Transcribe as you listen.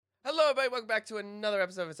everybody. Welcome back to another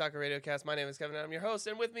episode of Otaku Radio Cast. My name is Kevin, and I'm your host.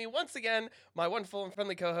 And with me, once again, my wonderful and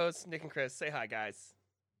friendly co-hosts, Nick and Chris. Say hi, guys.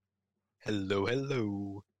 Hello,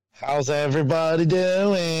 hello. How's everybody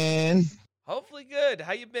doing? Hopefully good.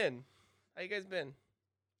 How you been? How you guys been?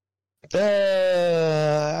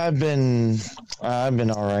 I've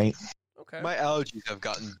been all right. Okay. My allergies have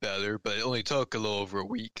gotten better, but it only took a little over a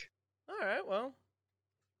week. All right. Well,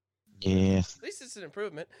 Yeah. at least it's an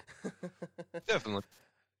improvement. Definitely.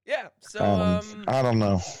 Yeah. So, I don't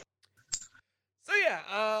know.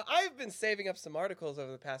 I've been saving up some articles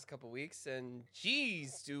over the past couple weeks, and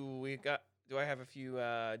geez, do I have a few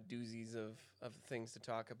doozies of things to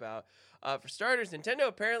talk about. For starters, Nintendo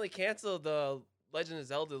apparently canceled the Legend of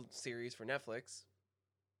Zelda series for Netflix.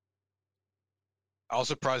 I was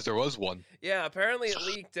surprised there was one. Yeah, apparently it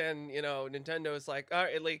leaked, and Nintendo is like, all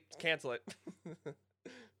right, it leaked, cancel it.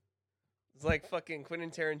 It's like fucking Quentin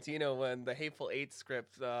Tarantino when the Hateful Eight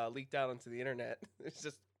script leaked out onto the internet. It's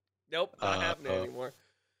just, nope, not happening anymore.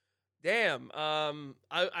 Damn.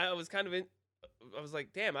 I was kind of I was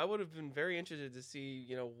like, damn, I would have been very interested to see,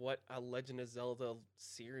 what a Legend of Zelda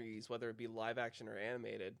series, whether it be live action or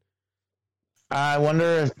animated. I wonder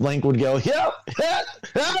if Link would go, yep,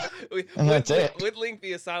 and that's it. Would Link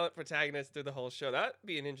be a silent protagonist through the whole show? That'd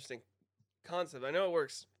be an interesting concept. I know it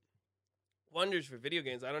works wonders for video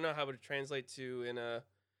games. I don't know how it would translate to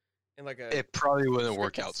in like a. It probably wouldn't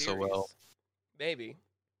work scripted out so series. well. Maybe,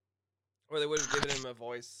 or they would have given him a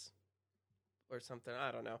voice or something.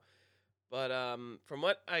 I don't know. But from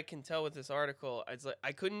what I can tell with this article, it's like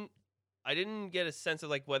I didn't get a sense of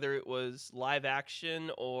like whether it was live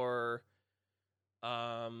action or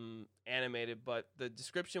animated, but the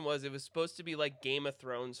description was it was supposed to be like Game of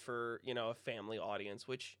Thrones for a family audience,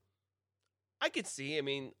 which I could see. I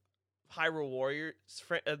mean, Hyrule Warriors,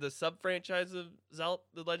 the sub franchise of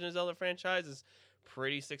the Legend of Zelda franchise, is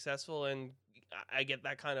pretty successful, and I get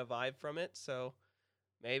that kind of vibe from it. So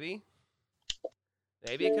maybe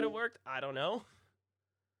it could have worked. I don't know.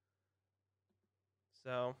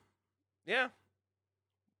 So yeah,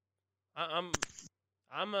 I'm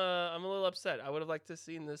a little upset. I would have liked to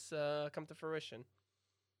seen this come to fruition.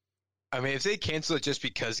 I mean, if they cancel it just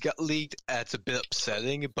because it got leaked, that's a bit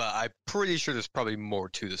upsetting, but I'm pretty sure there's probably more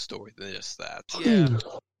to the story than just that. Yeah.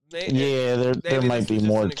 There might be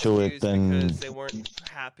more to it than because they weren't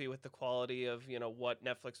happy with the quality of what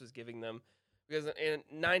Netflix was giving them. Because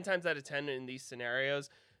 9 times out of 10 in these scenarios,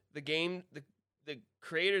 the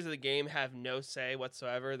creators of the game have no say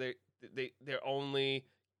whatsoever. They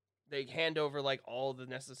hand over like all the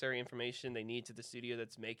necessary information they need to the studio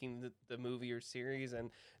that's making the movie or series,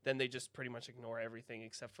 and then they just pretty much ignore everything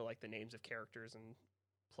except for like the names of characters and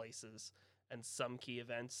places and some key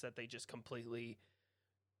events that they just completely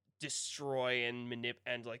destroy and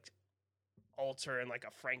and like alter in like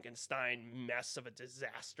a Frankenstein mess of a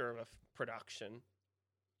disaster of a production.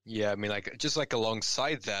 Yeah, I mean, just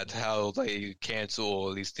alongside that, how they cancel, or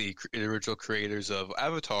at least the original creators of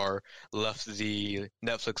Avatar left the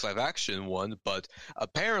Netflix live action one, but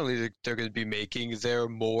apparently they're going to be making their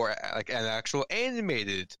more like an actual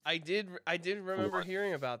animated. I did remember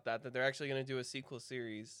hearing about that they're actually going to do a sequel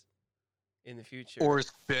series in the future, Or a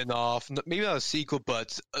spin-off, maybe not a sequel,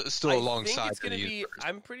 but still alongside the universe.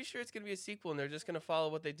 I'm pretty sure it's going to be a sequel, and they're just going to follow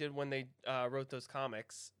what they did when they wrote those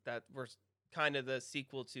comics that were kind of the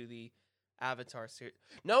sequel to the Avatar series.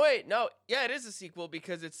 No, wait, no. Yeah, it is a sequel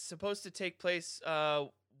because it's supposed to take place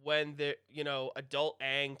when the, adult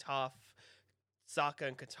Aang, Toph, Sokka,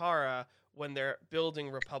 and Katara, when they're building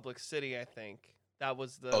Republic City, I think. That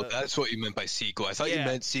was the... Oh, that's what you meant by sequel. I thought you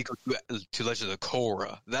meant sequel to Legend of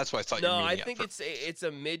Korra. That's what I thought you meant. No, I think it's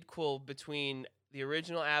a midquel between the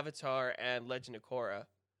original Avatar and Legend of Korra.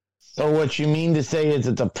 So what you mean to say is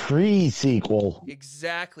it's a pre-sequel?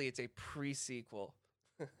 Exactly, it's a pre-sequel.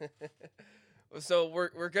 So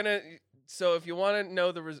we're gonna. So if you want to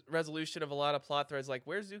know the resolution of a lot of plot threads, like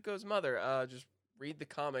where's Zuko's mother, just read the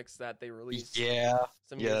comics that they released. Yeah,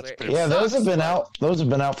 some years later. Yeah, those have been out. Those have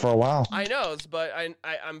been out for a while. I know, but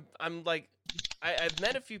I'm like, I've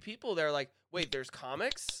met a few people that are like, wait, there's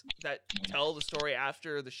comics that tell the story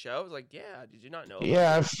after the show. I was like, yeah, did you not know?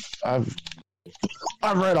 Yeah, I've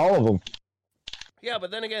read all of them. Yeah,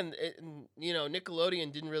 but then again,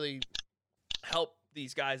 Nickelodeon didn't really help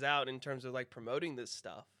these guys out in terms of like promoting this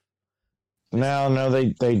stuff. No,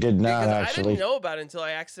 they did not because actually. I didn't know about it until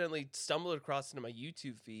I accidentally stumbled across it in my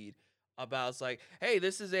YouTube feed about it's like, hey,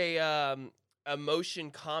 this is a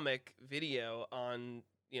motion comic video on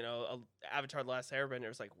Avatar: The Last Airbender. It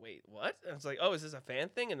was like, wait, what? And I was like, oh, is this a fan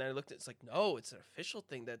thing? And then I looked at it's like, no, it's an official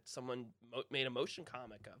thing that someone made a motion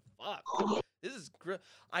comic of. Fuck. This is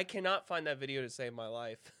I cannot find that video to save my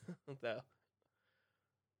life, though.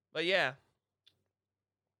 But yeah,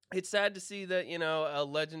 it's sad to see that, a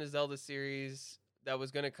Legend of Zelda series that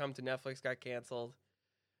was going to come to Netflix got canceled.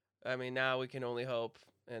 I mean, now we can only hope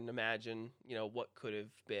and imagine, what could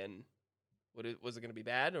have been. Was it going to be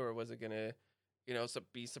bad, or was it going to,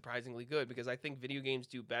 be surprisingly good? Because I think video games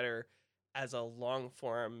do better as a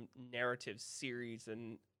long-form narrative series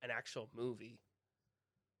than an actual movie.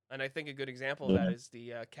 And I think a good example of that is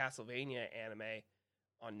the Castlevania anime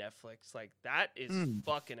on Netflix. Like, that is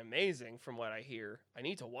fucking amazing from what I hear. I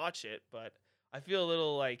need to watch it, but I feel a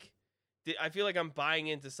little like... I feel like I'm buying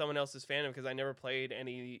into someone else's fandom because I never played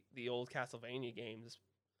any of the old Castlevania games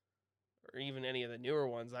or even any of the newer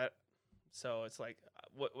ones. So it's like,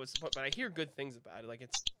 but I hear good things about it. Like,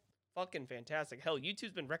 it's fucking fantastic. Hell,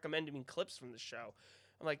 YouTube's been recommending me clips from the show.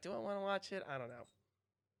 I'm like, do I want to watch it? I don't know.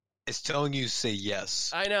 It's telling you to say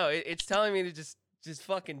yes. I know. It's telling me to just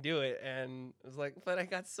fucking do it. And I was like, but I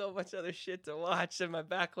got so much other shit to watch in my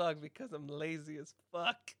backlog because I'm lazy as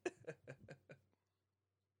fuck.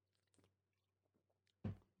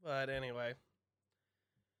 But anyway.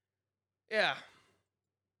 Yeah.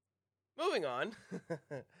 Moving on.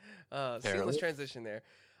 Seamless transition there.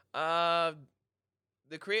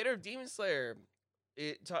 The creator of Demon Slayer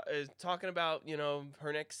is talking about,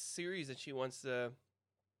 her next series that she wants to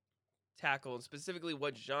tackle, and specifically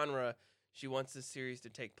what genre she wants this series to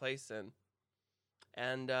take place in.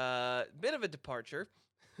 And a bit of a departure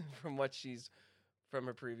from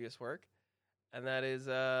her previous work. And that is,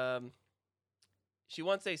 she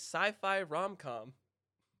wants a sci-fi rom-com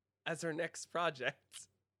as her next project.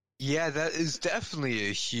 Yeah, that is definitely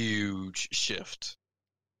a huge shift.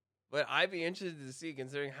 But I'd be interested to see,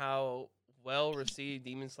 considering how well received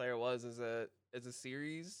Demon Slayer was as a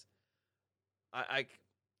series. I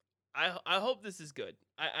hope this is good.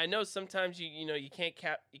 I know sometimes you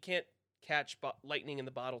can't catch lightning in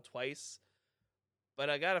the bottle twice, but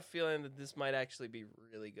I got a feeling that this might actually be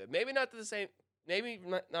really good. Maybe not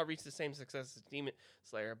not reach the same success as Demon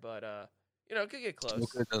Slayer, but it could get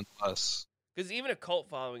close. Because even a cult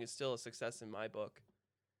following is still a success in my book.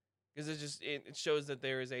 Because it shows that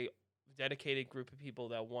there is a dedicated group of people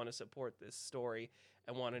that want to support this story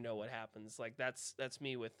and want to know what happens. Like that's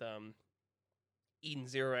me with Eden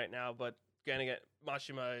Zero right now, but gonna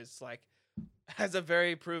Mashima is like has a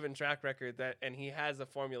very proven track record and he has a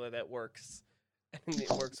formula that works and it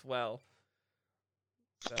works well.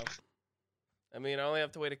 So I mean, I only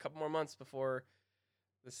have to wait a couple more months before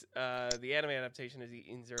this the anime adaptation of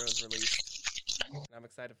Eden Zero is released. And I'm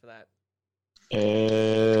excited for that.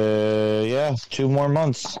 Yeah, 2 more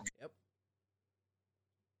months. Yep.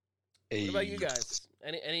 What about you guys?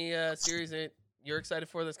 Any series that you're excited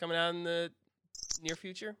for that's coming out in the near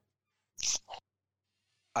future?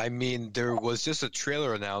 I mean, there was just a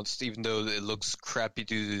trailer announced, even though it looks crappy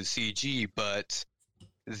due to the CG, but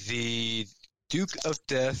the Duke of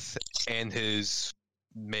Death and his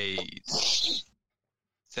maid.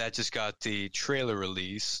 That just got the trailer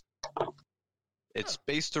release. It's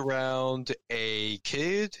based around a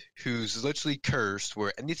kid who's literally cursed,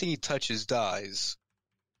 where anything he touches dies.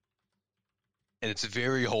 And it's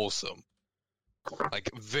very wholesome. Like,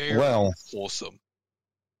 very wholesome.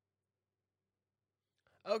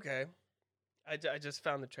 Okay. I just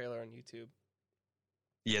found the trailer on YouTube.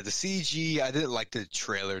 Yeah, the CG, I didn't like the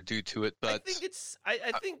trailer due to it, but...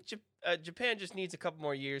 I think Japan just needs a couple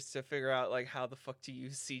more years to figure out, like, how the fuck to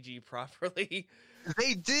use CG properly.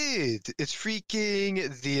 They did! It's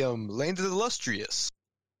freaking the Land of the Illustrious.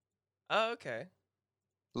 Oh, okay.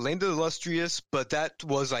 Land of the Illustrious, but that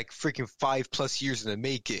was like freaking 5+ years in the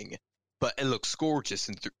making. But it looks gorgeous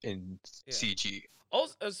in CG.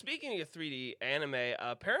 Also, speaking of 3D anime,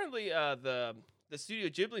 apparently the Studio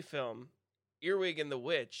Ghibli film, Earwig and the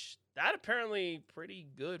Witch, that apparently pretty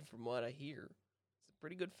good from what I hear. It's a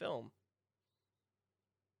pretty good film.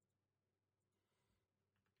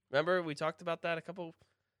 Remember, we talked about that a couple...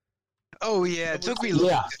 Oh, yeah, it took me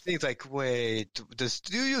long to think, like, wait, does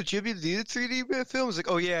Studio Ghibli do the 3D films?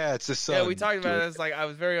 Like, oh, yeah, it's the sun. Yeah, we talked about it. It's like, I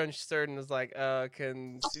was very uncertain. It was like,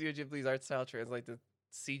 can Studio Ghibli's art style translate to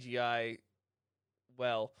CGI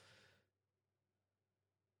well?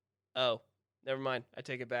 Oh, never mind. I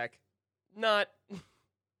take it back. Not.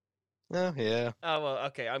 Oh, yeah. Oh, well,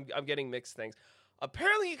 okay. I'm getting mixed things.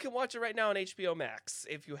 Apparently, you can watch it right now on HBO Max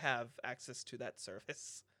if you have access to that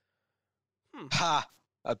service. Ha!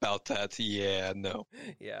 About that, yeah, no.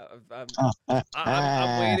 Yeah,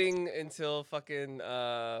 I'm waiting until fucking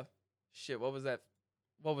shit. What was that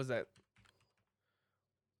what was that?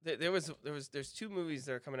 There's 2 movies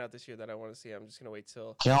that are coming out this year that I want to see. I'm just gonna wait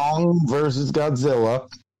till Kong versus Godzilla.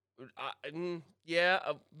 yeah,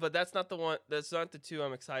 but that's not the one. That's not the 2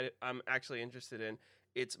 I'm actually interested in.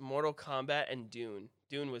 It's Mortal Kombat and Dune.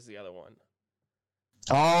 Dune was the other one.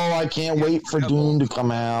 Oh, I can't wait for Dune to come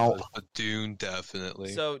out. Dune,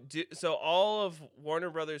 definitely. So all of Warner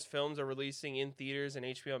Brothers films are releasing in theaters and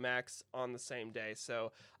HBO Max on the same day.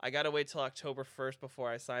 So I gotta wait till October 1st before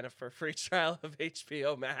I sign up for a free trial of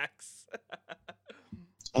HBO Max.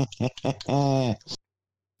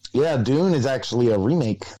 Yeah, Dune is actually a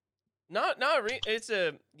remake. It's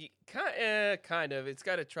a kind of. It's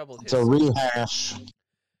got a troubled It's history. a rehash.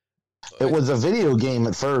 It was a video game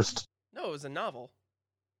at first. No, it was a novel.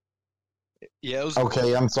 Yeah, it was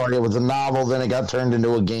Okay, I'm sorry. It was a novel, then it got turned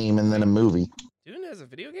into a game, and then a movie. Dune has a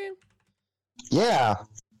video game? Yeah,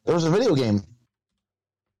 there was a video game.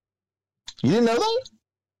 You didn't know that?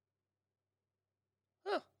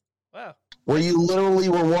 Huh. Wow. Where you literally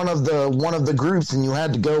were one of the groups, and you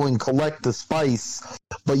had to go and collect the spice,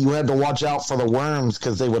 but you had to watch out for the worms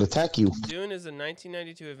because they would attack you. Dune is a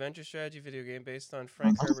 1992 adventure strategy video game based on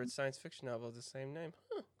Frank Herbert's science fiction novel of the same name.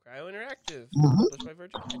 Huh. Cryo Interactive, published by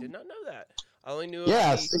Virgin. I did not know that. I only knew.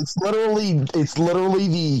 Yes, it's literally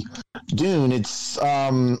the Dune. It's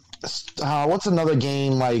what's another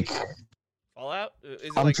game like? Fallout. Is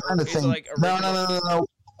it I'm like, trying to is it think. like No.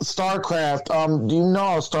 StarCraft. Do you know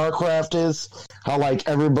how StarCraft is? How like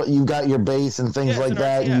everybody, you got your base and things like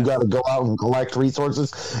that. RTS. You got to go out and collect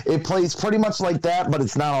resources. It plays pretty much like that, but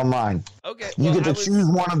it's not online. Okay. You get to choose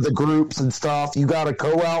one of the groups and stuff. You got to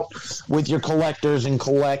go out with your collectors and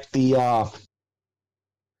collect the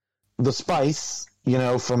spice.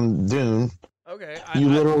 From Dune. Okay. You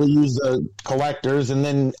literally use the collectors, and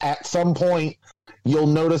then at some point, you'll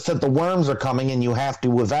notice that the worms are coming, and you have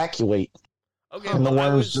to evacuate. Okay, and the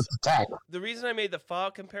worms just attack. The reason I made the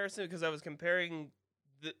Fallout comparison because I was comparing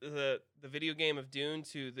the video game of Dune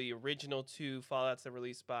to the original 2 Fallouts that were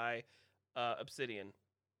released by Obsidian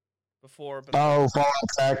before. Fallout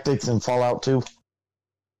Tactics and Fallout 2.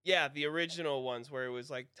 Yeah, the original ones where it was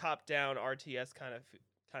like top-down RTS kind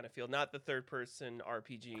of feel, not the third-person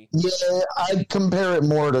RPG. Yeah, I'd compare it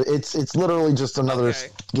more to it's literally just another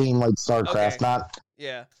game like StarCraft, not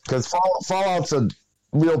because Fallout's a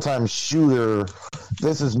real-time shooter.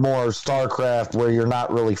 This is more StarCraft where you're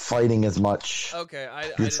not really fighting as much. Okay,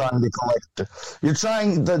 you're trying to collect. You're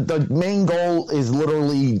trying. The main goal is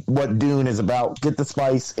literally what Dune is about: get the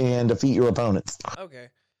spice and defeat your opponents. Okay.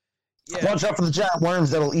 Yeah. Watch out for the giant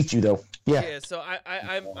worms that'll eat you, though. Yeah. Yeah. So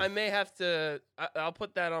I may have to. I'll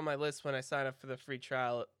put that on my list when I sign up for the free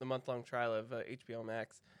trial, the month-long trial of HBO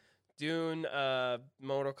Max. Dune,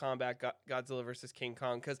 Mortal Kombat, Godzilla vs. King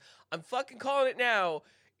Kong, because I'm fucking calling it now.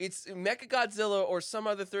 It's Mechagodzilla or some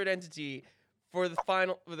other third entity for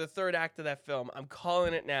the third act of that film. I'm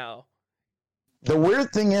calling it now. The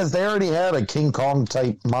weird thing is they already had a King Kong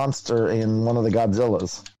type monster in one of the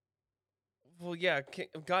Godzillas. Well, yeah,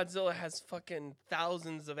 Godzilla has fucking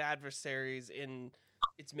thousands of adversaries in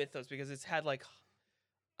its mythos because it's had like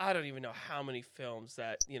I don't even know how many films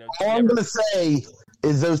that, All I'm going to say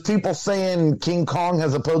is those people saying King Kong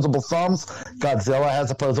has opposable thumbs, Godzilla has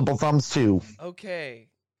opposable thumbs too. Okay.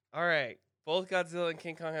 All right. Both Godzilla and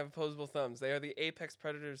King Kong have opposable thumbs. They are the apex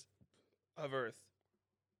predators of Earth.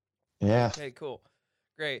 Yeah. Okay, cool.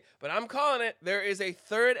 Great. But I'm calling it. There is a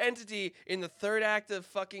third entity in the third act of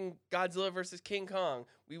fucking Godzilla versus King Kong.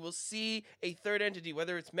 We will see a third entity,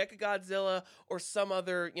 whether it's Mechagodzilla or some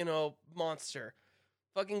other, monster.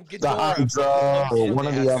 Fucking Ghidorah. One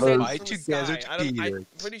of the other. I'm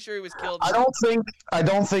pretty sure he was killed. I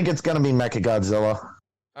don't think it's going to be Mechagodzilla.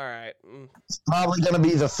 All right. It's probably going to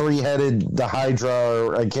be the three-headed, the Hydra,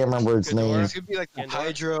 or I can't remember its name. It's going to be like the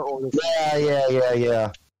Hydra or the...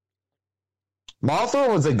 Yeah. Mothra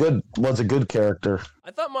was a good character.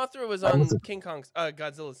 I thought Mothra was on King Kong's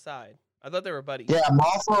Godzilla's side. I thought they were buddies. Yeah,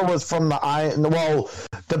 Mothra was from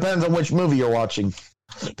depends on which movie you're watching.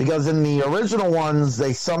 Because in the original ones,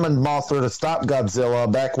 they summoned Mothra to stop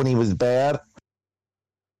Godzilla back when he was bad.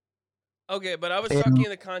 Okay, but I was talking in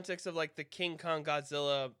the context of like the King Kong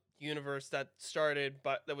Godzilla universe that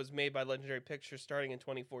was made by Legendary Pictures starting in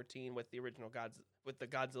 2014 with the original with the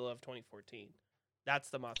Godzilla of 2014. That's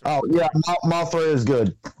the Mothra. Oh yeah, Mothra is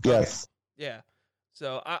good. Yes. Okay. Yeah.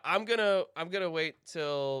 So I'm gonna wait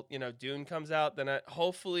till Dune comes out. Then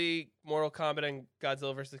hopefully Mortal Kombat and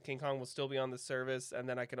Godzilla vs. King Kong will still be on the service, and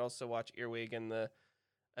then I can also watch Earwig and the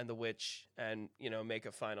Witch, and make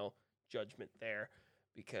a final judgment there,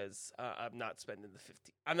 because I'm not spending the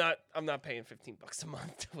 $15. I'm not paying $15 a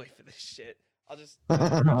month to wait for this shit. I'll just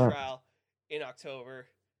trial in October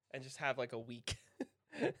and just have like a week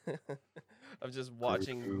of just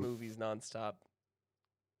watching movies nonstop.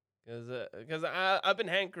 Because I've been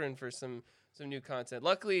hankering for some new content.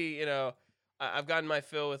 Luckily, you know, I've gotten my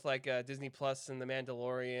fill with like Disney Plus and The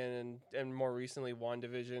Mandalorian and more recently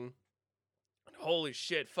WandaVision. And holy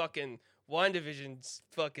shit, fucking WandaVision's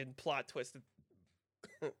fucking plot twist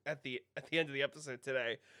at the end of the episode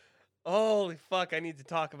today. Holy fuck, I need to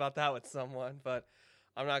talk about that with someone, but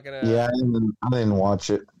I'm not gonna. Yeah, I didn't watch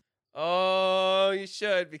it. Oh, you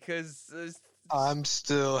should, because I'm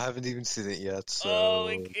still haven't even seen it yet. So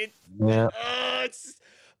yeah.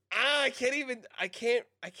 I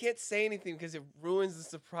can't say anything because it ruins the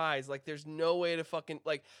surprise. Like, there's no way to fucking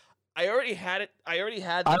like. I already had it. I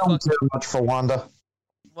don't care much for Wanda.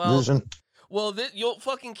 Vision. Well, you'll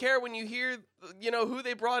fucking care when you hear, you know, who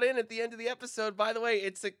they brought in at the end of the episode. By the way,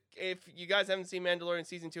 if you guys haven't seen Mandalorian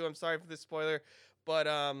season 2, I'm sorry for the spoiler, but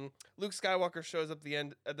Luke Skywalker shows up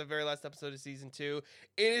at the very last episode of season 2.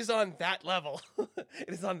 It is on that level. It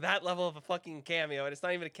is on that level of a fucking cameo, and it's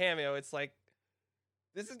not even a cameo. It's like,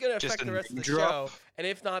 this is gonna affect the rest of the show, and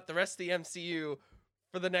if not, the rest of the MCU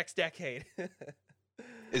for the next decade.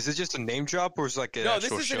 Is it just a name drop, or is it like an actual show?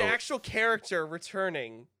 No, this is an actual character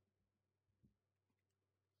returning.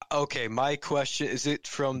 Okay, my question, is it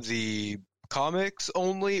from the comics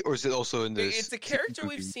only, or is it also in this? It's a character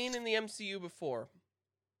we've seen in the MCU before.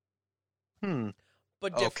 But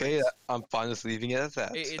different. Okay, I'm fine with leaving it at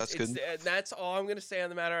that. That's good. That's all I'm going to say on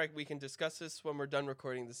the matter. We can discuss this when we're done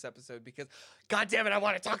recording this episode, because, God damn it, I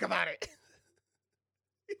want to talk about it.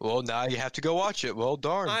 Well, now you have to go watch it. Well,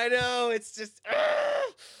 darn. I know, it's just...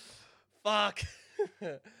 fuck.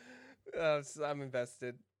 I'm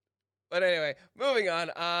invested. But anyway, moving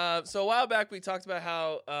on. So a while back, we talked about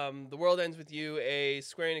how The World Ends With You, a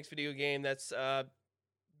Square Enix video game that's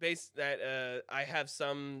based that I have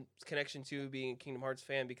some connection to, being a Kingdom Hearts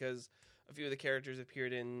fan, because a few of the characters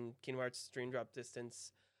appeared in Kingdom Hearts Dream Drop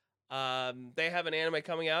Distance. They have an anime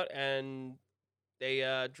coming out, and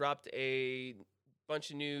they dropped a bunch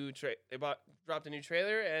of new dropped a new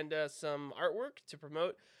trailer and some artwork to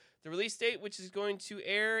promote the release date, which is going to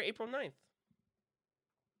air April 9th.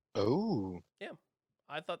 Oh, yeah,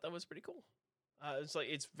 I thought that was pretty cool.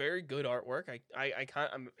 It's very good artwork.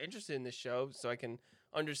 I'm interested in this show so I can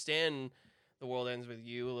understand The World Ends With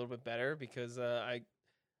You a little bit better, because I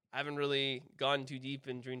haven't really gone too deep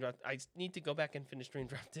in Dream Drop. I need to go back and finish Dream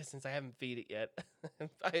Drop Distance. I haven't beat it yet.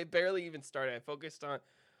 I barely even started. I focused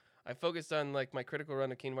on like my critical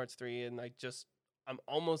run of Kingdom Hearts 3, and I'm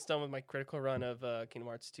almost done with my critical run of Kingdom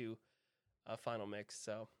Hearts 2 Final Mix.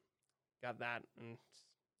 So got that. And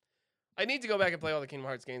I need to go back and play all the Kingdom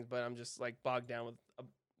Hearts games, but I'm just like bogged down with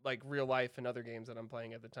like real life and other games that I'm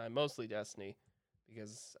playing at the time, mostly Destiny,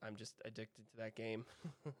 because I'm just addicted to that game.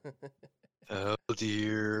 Oh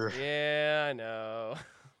dear. Yeah, I know.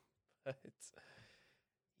 But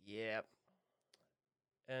yeah.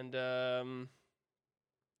 And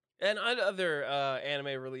other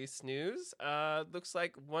anime release news, looks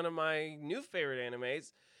like one of my new favorite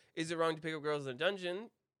animes, Is It Wrong to Pick Up Girls in a Dungeon,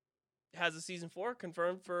 has a season 4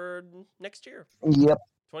 confirmed for next year. Yep.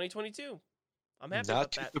 2022. I'm happy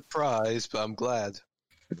about that. Not too surprised, but I'm glad.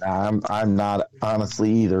 I'm not,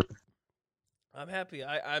 honestly, either. I'm happy.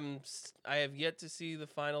 I have yet to see the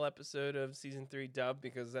final episode of season 3 dub,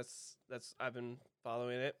 because that's I've been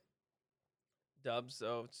following it dub,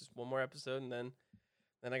 so it's just one more episode, and then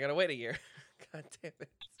I gotta wait a year. God damn it.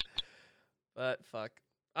 But fuck,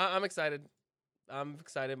 I'm excited. I'm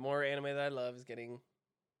excited. More anime that I love is getting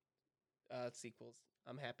sequels.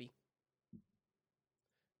 I'm happy.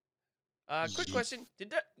 Quick question: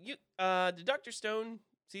 Did Dr. Stone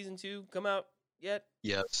season 2 come out yet?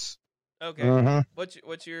 Yes. Okay. Mm-hmm.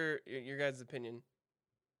 What's your guys' opinion?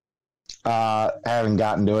 I haven't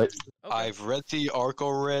gotten to it. Okay. I've read the arc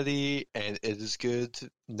already, and it is good.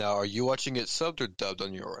 Now, are you watching it subbed or dubbed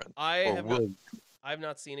on your end? I've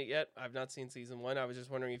not seen it yet. I've not seen season 1. I was just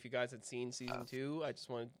wondering if you guys had seen season 2. I just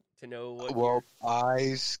wanted to know what. Well,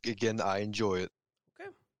 I enjoy it.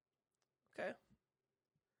 Okay.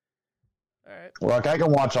 All right. Look, I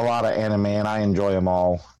can watch a lot of anime, and I enjoy them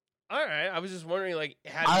all. All right. I was just wondering, like,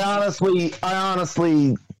 I honestly,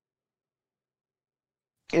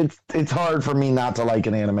 it's hard for me not to like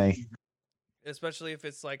an anime, especially if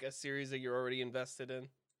it's like a series that you're already invested in.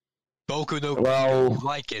 Boku no Pico, you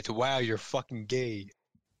like it? Wow, you're fucking gay.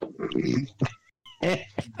 God damn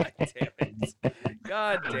it!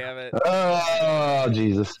 God damn it! Oh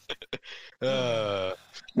Jesus! No,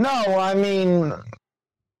 I mean,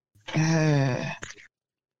 I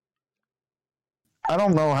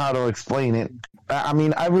don't know how to explain it. I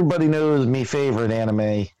mean, everybody knows my favorite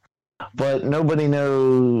anime, but nobody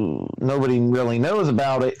really knows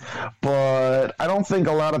about it. But I don't think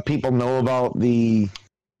a lot of people know about the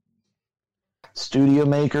studio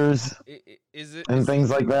makers and things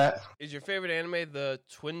like that. Is your favorite anime the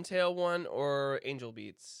Twin Tail one or Angel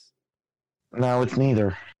Beats? No, it's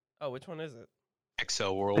neither. Oh, which one is it?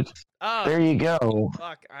 Excel World. There you go.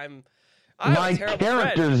 Fuck, I'm my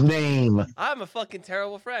character's friend. Name. I'm a fucking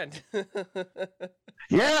terrible friend.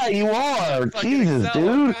 Yeah, you are. Jesus, Excel.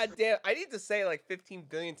 Dude. God damn. I need to say it like 15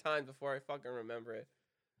 billion times before I fucking remember it.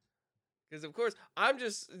 Because, of course, I'm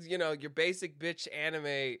just, your basic bitch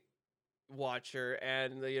anime watcher,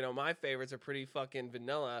 and, my favorites are pretty fucking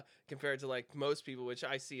vanilla compared to, like, most people, which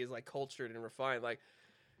I see as, like, cultured and refined. Like,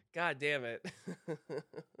 God damn it.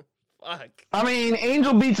 Fuck. I mean,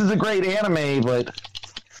 Angel Beats is a great anime, but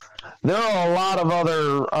there are a lot of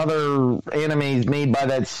other animes made by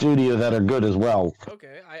that studio that are good as well.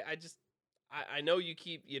 Okay, I know you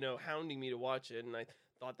keep hounding me to watch it, and I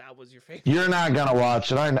thought that was your favorite. You're not gonna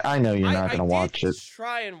watch it. I know you're not gonna watch it.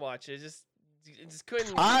 Try and watch it. Just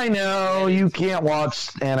couldn't. I know you can't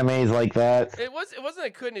watch animes like that. It wasn't I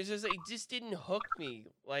couldn't. It's just it just didn't hook me.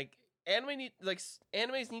 Like. Animes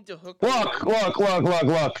need to hook. Look.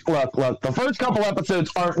 The first couple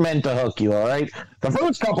episodes aren't meant to hook you, all right? The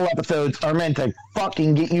first couple episodes are meant to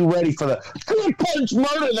fucking get you ready for the good punch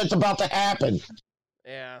murder that's about to happen.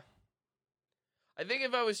 Yeah. I think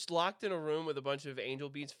if I was locked in a room with a bunch of Angel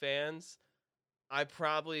Beats fans, I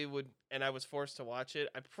probably would, and I was forced to watch it,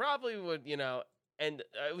 I probably would, and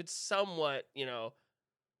I would somewhat,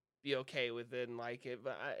 be okay with it and like it,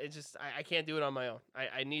 but I can't do it on my own.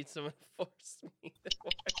 I need someone to force me to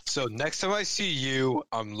watch it. So next time I see you,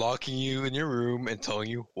 I'm locking you in your room and telling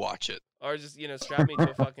you watch it. Or just strap me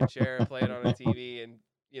to a fucking chair and play it on a TV and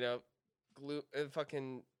glue and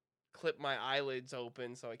fucking clip my eyelids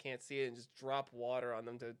open so I can't see it and just drop water on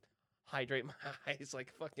them to hydrate my eyes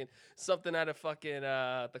like fucking something out of fucking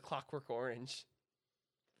The Clockwork Orange.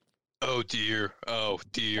 Oh dear. Oh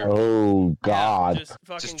dear. Oh God. Yeah,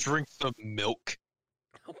 just drink the milk.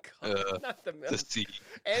 Oh God. Not the milk. The tea.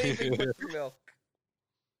 Anything but the milk.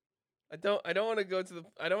 I don't want to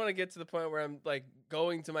get to the point where I'm like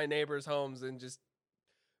going to my neighbors' homes and just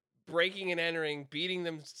breaking and entering, beating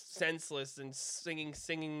them senseless and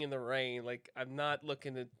singing in the rain. Like I'm not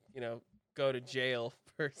looking to, go to jail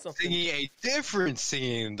for something. Singing a different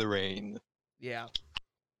Singing in the Rain. Yeah.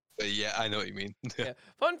 Yeah, I know what you mean. Yeah.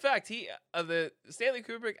 Fun fact: the Stanley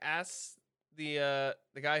Kubrick asked the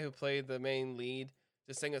guy who played the main lead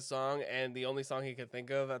to sing a song, and the only song he could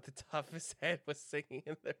think of at the top of his head was "Singing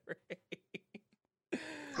in the Rain."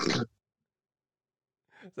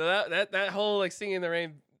 So that whole like "Singing in the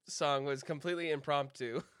Rain" song was completely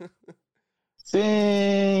impromptu.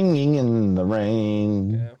 Singing in the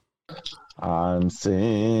rain. Yeah. I'm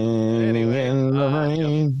singing in the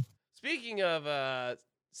rain. Speaking of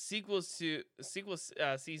seasons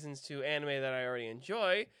to anime that I already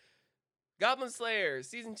enjoy, Goblin Slayer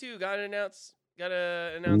season 2 got an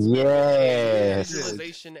announcement, yes,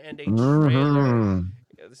 visualization and a trailer.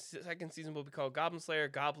 Yeah, the second season will be called Goblin Slayer: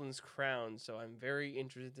 Goblin's Crown. So I'm very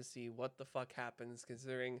interested to see what the fuck happens,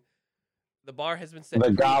 considering the bar has been set.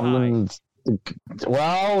 The goblins. High.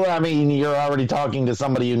 Well, I mean, you're already talking to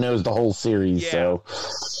somebody who knows the whole series, so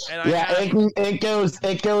it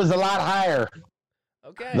goes a lot higher.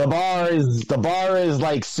 Okay. The bar is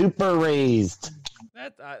like super raised.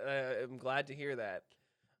 I'm glad to hear that.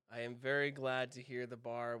 I am very glad to hear the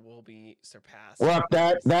bar will be surpassed. Look,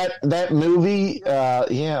 that movie,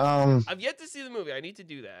 I've yet to see the movie. I need to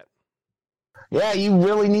do that. Yeah, you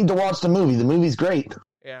really need to watch the movie. The movie's great.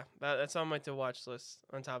 Yeah, that's on my to-watch list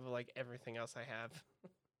on top of like everything else I have.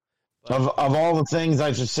 Of all the things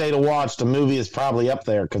I should say to watch, the movie is probably up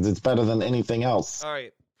there because it's better than anything else. All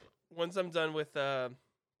right. Once I'm done with Is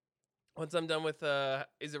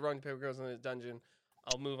It Wrong to Pay Girls in a Dungeon,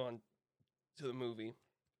 I'll move on to the movie.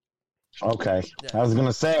 Okay. Yeah. I was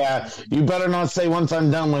gonna say you better not say once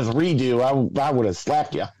I'm done with Redo. I would have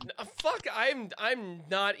slapped you. Fuck! I'm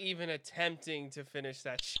not even attempting to finish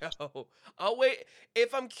that show. I'll wait.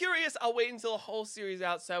 If I'm curious, I'll wait until the whole series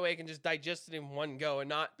out so that way I can just digest it in one go and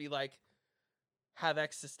not be like have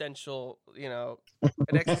existential, an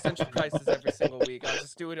existential crisis every single week. I'll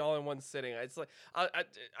just do it all in one sitting. It's like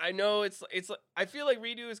I know it's like I feel like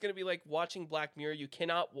Redo is gonna be like watching Black Mirror. You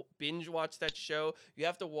cannot binge watch that show. You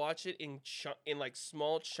have to watch it in like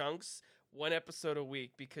small chunks, one episode a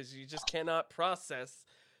week, because you just cannot process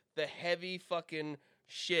the heavy fucking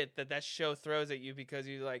shit that show throws at you, because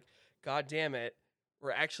you're like, God damn it,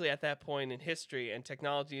 we're actually at that point in history and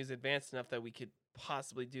technology is advanced enough that we could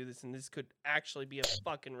possibly do this, and this could actually be a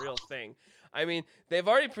fucking real thing. I mean, they've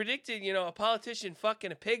already predicted, a politician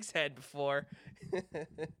fucking a pig's head before.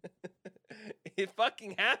 It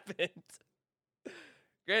fucking happened.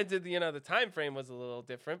 Granted, the time frame was a little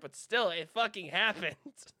different, but still, it fucking happened.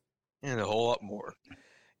 And a whole lot more.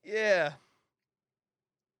 Yeah.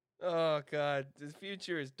 Oh, God. The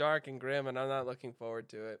future is dark and grim, and I'm not looking forward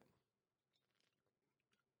to it.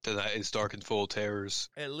 Tonight is dark and full of terrors.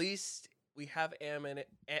 At least we have anime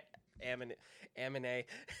to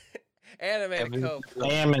cope.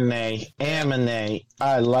 Amine.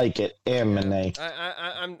 I like it. Amine.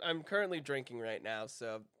 I'm currently drinking right now,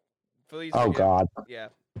 so please. Oh God. Yeah.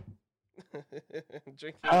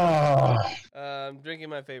 Drinking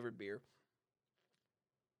my favorite beer.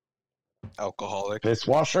 Alcoholic. Piss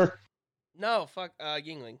washer? No, fuck.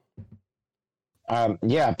 Yingling.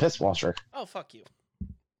 Yeah, piss washer. Oh, fuck you.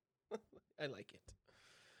 I like it.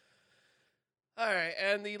 All right,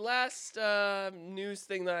 and the last news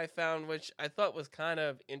thing that I found, which I thought was kind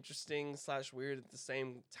of interesting / weird at the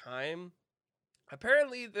same time.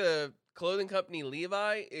 Apparently, the clothing company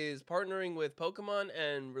Levi is partnering with Pokemon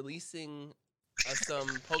and releasing some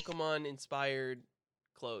Pokemon-inspired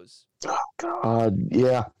clothes. Oh, God,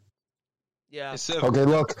 yeah. Yeah. Okay,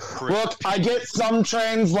 look, I get some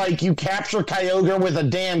trends like you capture Kyogre with a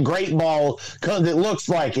damn Great Ball because it looks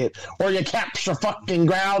like it, or you capture fucking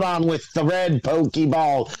Groudon with the red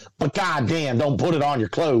Pokeball, but goddamn, don't put it on your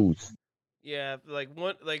clothes. Yeah, like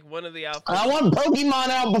one of the outfits. I want Pokemon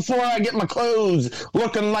out before I get my clothes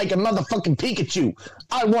looking like a motherfucking Pikachu.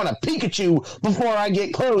 I want a Pikachu before I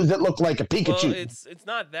get clothes that look like a Pikachu. Well, it's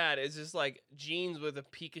not that. It's just like jeans with a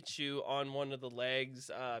Pikachu on one of the legs.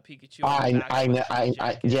 Pikachu. I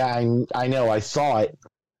know. I saw it.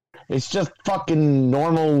 It's just fucking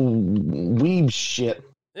normal weeb shit.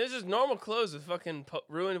 It's just normal clothes with fucking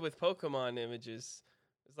ruined with Pokemon images.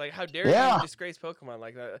 It's like, how dare you disgrace Pokemon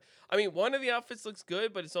like that? I mean, one of the outfits looks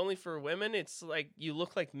good, but it's only for women. It's like, you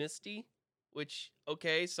look like Misty, which,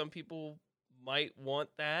 okay, some people might want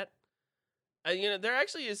that. There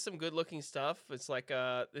actually is some good looking stuff. It's like,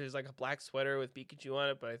 there's like a black sweater with Pikachu on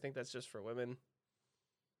it, but I think that's just for women.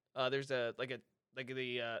 There's there's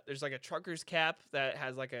like a trucker's cap that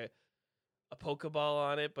has like a Pokeball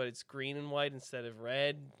on it, but it's green and white instead of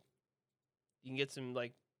red. You can get some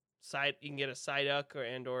like, you can get a Psyduck or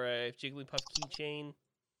a Jigglypuff keychain.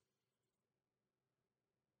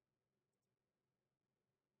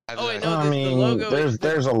 The logo.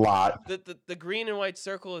 There's a lot. The green and white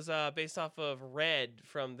circle is based off of Red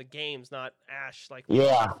from the games, not Ash, like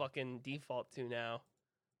fucking default to now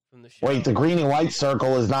from the show. Wait, the green and white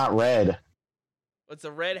circle is not red. It's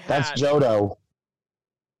a red hat. That's Johto.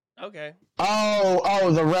 Okay.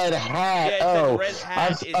 Oh, the red hat. Yeah, the red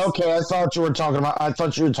hat okay, I thought you were talking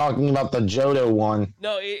about the Johto one.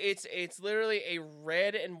 No, it's literally a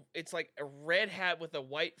red it's like a red hat with a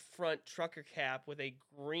white front trucker cap with a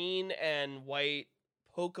green and white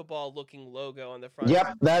Pokeball looking logo on the front.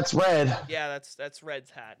 Yep, that's red. Yeah, that's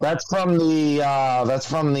Red's hat. That's from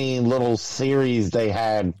the little series they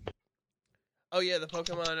had. Oh yeah, the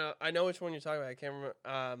Pokemon. I know which one you're talking about. I can't remember.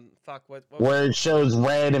 What where it shows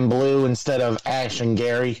red and blue instead of Ash and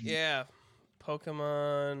Gary. Yeah,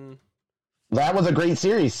 Pokemon. That was a great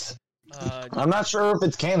series. I'm not sure if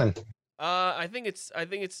it's canon. I think it's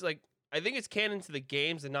canon to the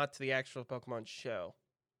games and not to the actual Pokemon show.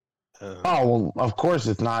 Oh well, of course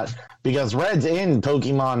it's not, because Red's in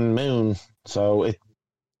Pokemon Moon, so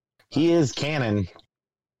he is canon.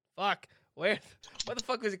 Fuck. What the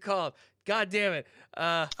fuck was it called? God damn it.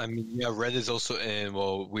 I mean, yeah, Red is also in,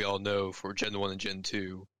 well, we all know, for Gen 1 and Gen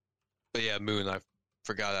 2. But yeah, Moon, I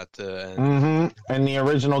forgot at the end. Mm-hmm. In the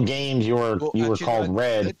original games, you were called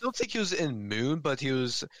Red. I don't think he was in Moon, but he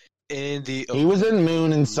was in the... He was in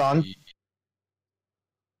Moon and Sun.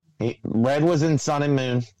 Red was in Sun and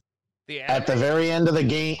Moon. At the very end of the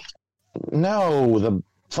game... No, the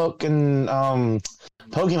fucking...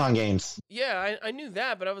 Pokemon games. Yeah, I knew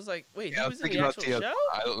that, but I was like, wait, he was in the actual show?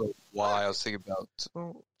 I don't know why I was thinking about...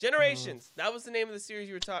 Generations. That was the name of the series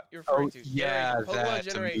you were referring to. Yeah, Pokemon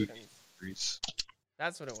Generations.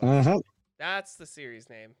 That's what it was. Mm-hmm. That's the series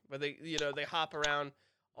name. Where they hop around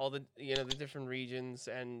all the the different regions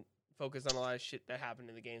and focus on a lot of shit that happened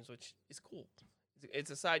in the games, which is cool.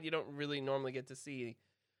 It's a side you don't really normally get to see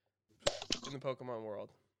in the Pokemon world.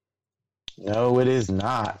 No, it is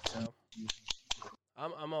not. So,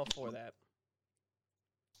 I'm all for that.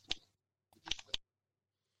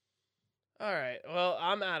 All right. Well,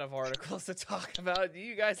 I'm out of articles to talk about. Do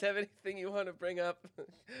you guys have anything you want to bring up?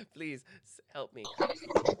 Please help me.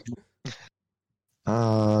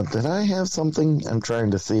 Did I have something? I'm trying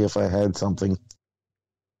to see if I had something.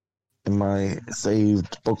 in my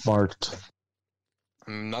saved bookmarked.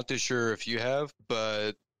 I'm not too sure if you have,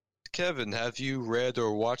 but Kevin, have you read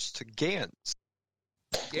or watched Gantz?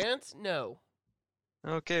 Gantz? No.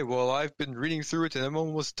 Okay, well, I've been reading through it and I'm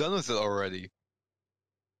almost done with it already.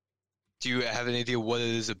 Do you have any idea what it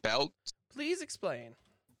is about? Please explain.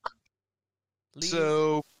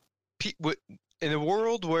 So, in a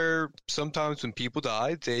world where sometimes when people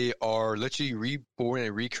die, they are literally reborn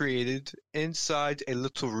and recreated inside a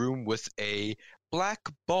little room with a black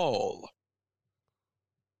ball.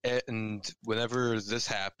 And whenever this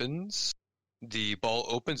happens, the ball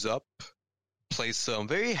opens up, plays some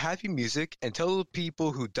very happy music, and tells the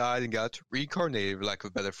people who died and got reincarnated, for lack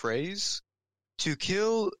of a better phrase, to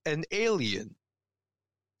kill an alien.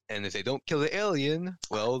 And if they don't kill the alien,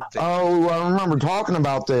 well... Oh, I remember talking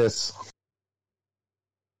about this.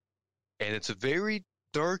 And it's a very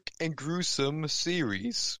dark and gruesome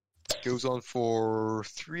series. It goes on for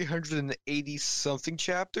 380-something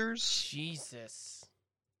chapters. Jesus.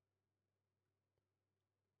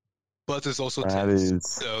 But there's also that tits. Is...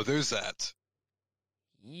 So there's that.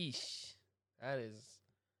 Yeesh.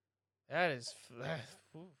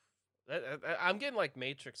 I'm getting like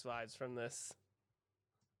Matrix vibes from this.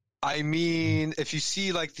 I mean, if you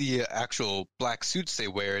see like the actual black suits they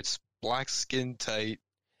wear, it's black skin tight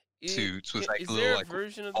suits with like is little there a like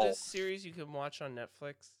version of this series you can watch on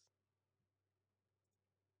Netflix?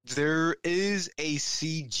 There is a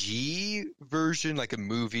CG version, like a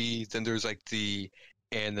movie. Then there's like the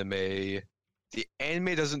anime. The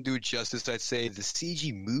anime doesn't do justice, I'd say. The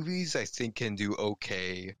CG movies, I think, can do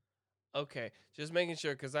okay. Okay, just making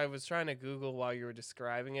sure because I was trying to Google while you were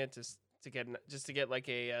describing it, just to get like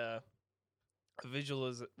a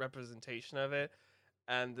visual representation of it,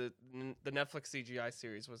 and the Netflix CGI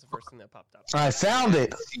series was the first thing that popped up. I found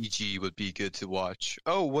it. CG would be good to watch.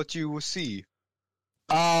 Oh, what do you see?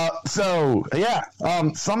 Something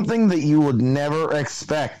that you would never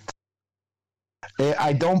expect.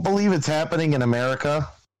 I don't believe it's happening in America,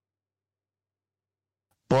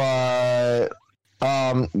 but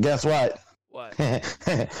guess what? What?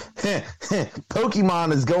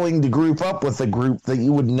 Pokemon is going to group up with a group that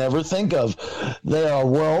you would never think of. They are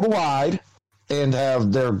worldwide and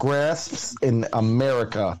have their grasps in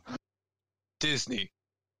America. Disney.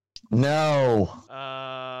 No.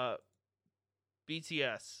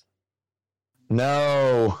 BTS.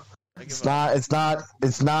 No. It's not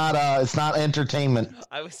entertainment.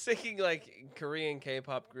 I was thinking like Korean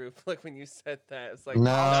K-pop group. Like when you said that, it's like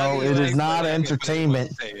no, it is not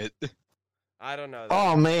entertainment. Say it. I don't know.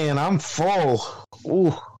 Oh man, I'm full.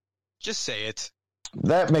 Ooh, just say it.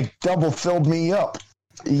 That McDouble filled me up.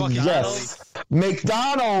 Yes,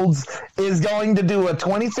 McDonald's is going to do a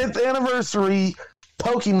 25th anniversary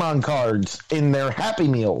Pokemon cards in their Happy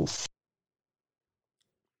Meals.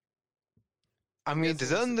 I mean,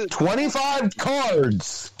 25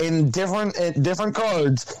 cards in different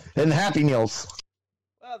cards in Happy Meals.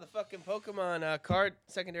 Wow, the fucking Pokemon card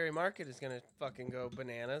secondary market is gonna fucking go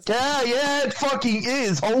bananas. Yeah, it fucking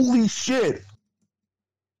is. Holy shit!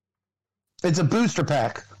 It's a booster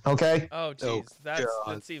pack. Okay. Oh jeez,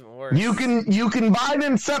 that's even worse. You can buy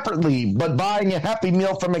them separately, but buying a Happy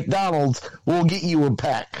Meal from McDonald's will get you a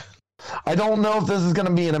pack. I don't know if this is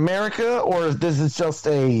gonna be in America or if this is just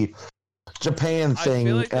a Japan thing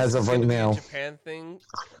as of right now. Japan thing,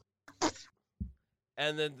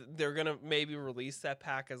 and then they're gonna maybe release that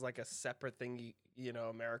pack as like a separate thing. You know,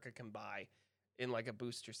 America can buy in like a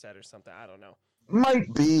booster set or something. I don't know.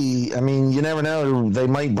 Might be. I mean, you never know. They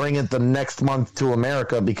might bring it the next month to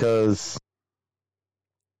America because,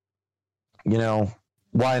 you know,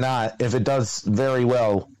 why not? If it does very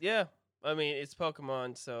well. Yeah, I mean it's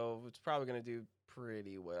Pokemon, so it's probably gonna do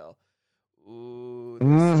pretty well. Ooh.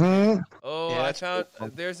 Oh, yeah, I found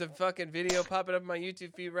there's a fucking video popping up on my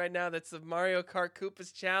YouTube feed right now. That's the Mario Kart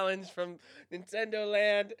Koopas challenge from Nintendo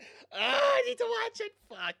Land. I need to watch it.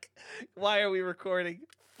 Fuck. Why are we recording?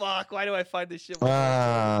 Fuck. Why do I find this shit?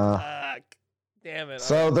 Fuck. Damn it.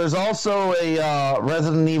 So there's also a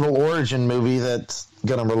Resident Evil Origin movie that's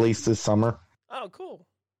gonna release this summer. Oh, cool.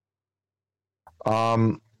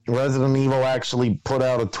 Resident Evil actually put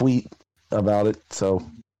out a tweet about it, so.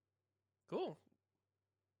 Cool.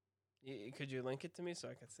 Could you link it to me so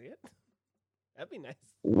I can see it? That'd be nice.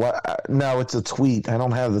 What? No, it's a tweet. I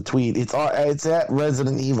don't have the tweet. It's at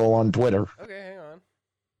Resident Evil on Twitter. Okay, hang on.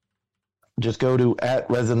 Just go to at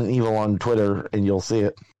Resident Evil on Twitter and you'll see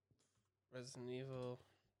it. Resident Evil.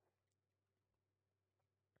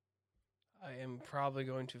 I am probably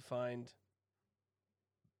going to find.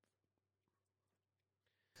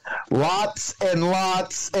 Lots and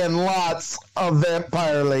lots and lots of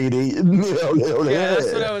Vampire Lady. Yeah,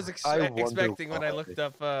 that's what I was expecting when I looked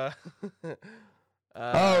up.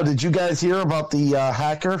 Did you guys hear about the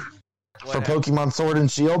hacker for Pokemon Sword and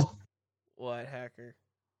Shield? What hacker?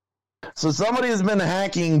 So somebody has been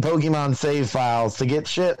hacking Pokemon save files to get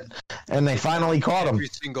shit, and they finally caught him. Every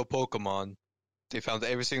single Pokemon. They found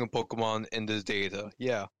every single Pokemon in this data.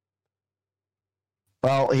 Yeah.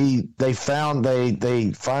 Well, they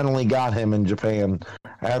finally got him in Japan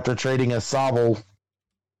after trading a Sobble.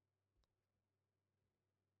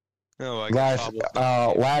 Oh,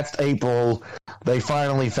 last April, they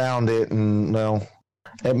finally found it, and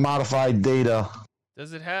it modified data.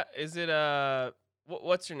 Does it have? Is it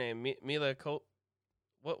what's her name? Mila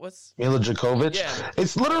What's Mila Jovovich? Yeah.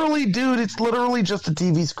 It's literally just a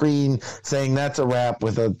TV screen saying that's a wrap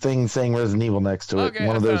with a thing saying Resident Evil next to it. Okay,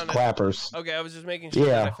 One of those clappers. Okay, I was just making sure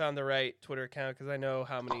that I found the right Twitter account because I know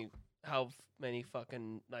how many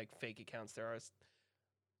fucking fake accounts there are.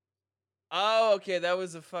 Oh, okay, that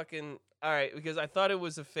was a fucking alright, because I thought it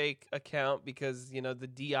was a fake account because the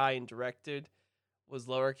DI in directed was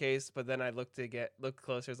lowercase, but then I looked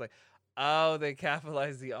closer, it's like, oh, they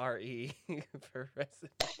capitalized the RE for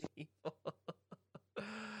Resident Evil.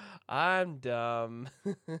 I'm dumb.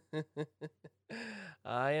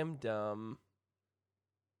 I am dumb.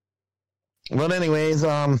 But anyways,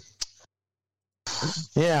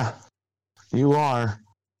 yeah, you are.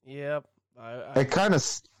 Yep. I kind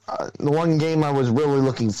of the one game I was really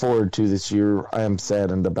looking forward to this year, I am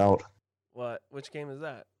saddened about. What? Which game is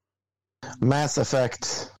that? Mass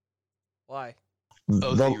Effect. Why? The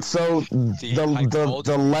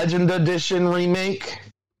Legend Edition remake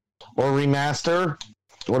or remaster,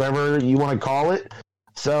 whatever you want to call it.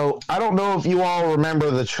 So I don't know if you all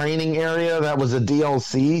remember the training area that was a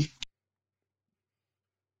DLC.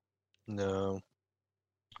 No.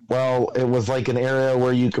 Well, it was like an area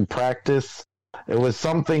where you could practice. It was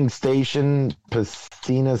something station,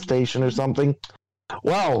 Pacina Station or something.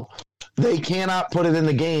 Well, they cannot put it in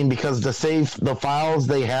the game because the files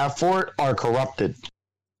they have for it are corrupted.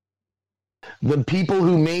 The people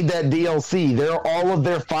who made that DLC, all of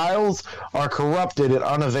their files are corrupted and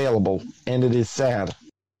unavailable, and it is sad.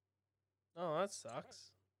 Oh, that sucks.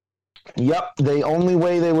 Yep, the only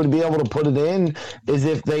way they would be able to put it in is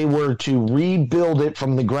if they were to rebuild it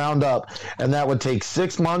from the ground up, and that would take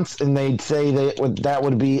 6 months, and they'd say that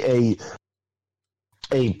would be a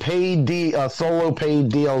solo paid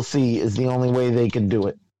DLC is the only way they could do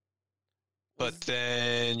it. But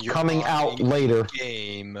then you're coming out later.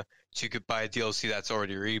 Game, so you could buy a DLC that's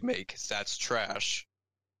already remade, because that's trash.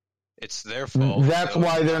 It's their fault. That's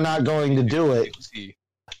why they're not going to do it. DLC.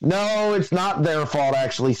 No, it's not their fault,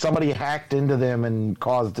 actually. Somebody hacked into them and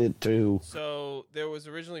caused it to... So, there was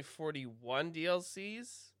originally 41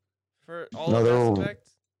 DLCs for all of Mass Effect?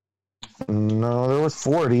 No, there was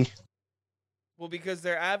 40. Well, because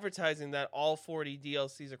they're advertising that all 40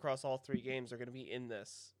 DLCs across all 3 games are going to be in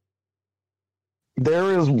this.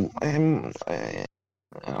 There is...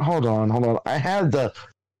 hold on. I had the...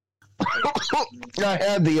 I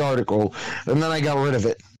had the article, and then I got rid of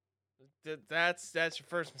it. That's your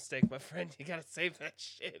first mistake, my friend. You gotta save that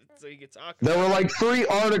shit so you can talk. There were like 3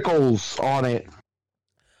 articles on it.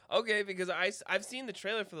 Okay, because I've seen the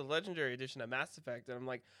trailer for the Legendary Edition of Mass Effect, and I'm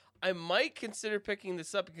like, I might consider picking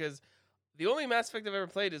this up because the only Mass Effect I've ever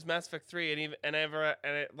played is Mass Effect 3, and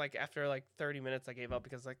after 30 minutes I gave up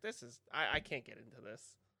because this is I can't get into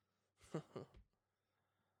this.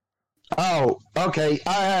 Oh, okay,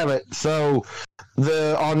 I have it. So,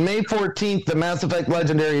 on May 14th, the Mass Effect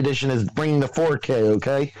Legendary Edition is bringing the 4K,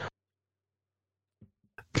 okay?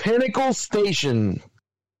 Pinnacle Station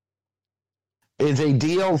is a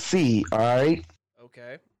DLC, alright?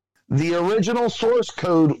 Okay. The original source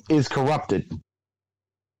code is corrupted.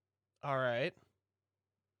 Alright.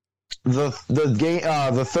 The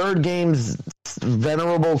third game's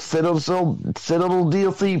Venerable Citadel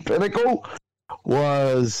DLC, Pinnacle,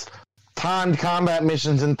 was timed combat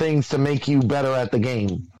missions and things to make you better at the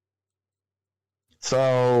game.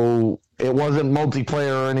 So it wasn't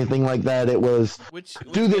multiplayer or anything like that. It was which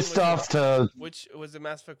do this stuff to. Which was it?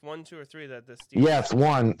 Mass Effect 1, 2, or 3 that this? Yes,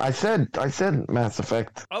 1. I said Mass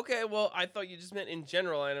Effect. Okay, well I thought you just meant in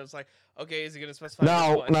general, and I was like, okay, is it going to specify?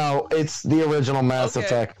 No, it's the original Mass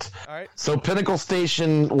Effect. All right. So Pinnacle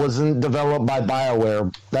Station wasn't developed by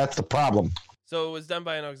BioWare. That's the problem. So it was done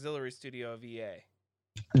by an auxiliary studio of EA.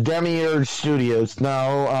 Demiurge Studios.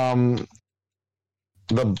 No,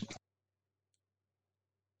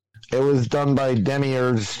 it was done by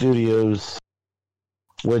Demiurge Studios,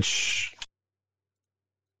 which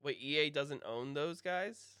Wait, EA doesn't own those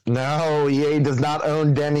guys? No, EA does not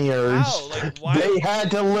own Demiurge. How? Like, why? They had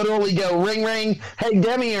to literally go ring ring. Hey,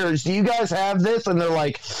 Demiurge, do you guys have this? And they're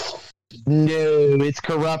like, no, it's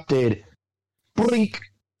corrupted. Blink.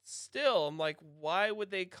 Still, I'm like, why would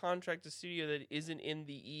they contract a studio that isn't in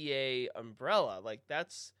the EA umbrella? Like,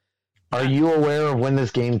 that's. Are you aware of when this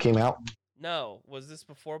game came out? No. Was this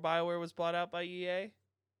before BioWare was bought out by EA?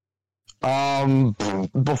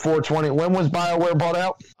 Before 20. When was BioWare bought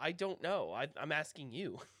out? I don't know. I'm asking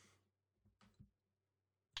you.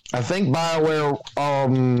 I think BioWare.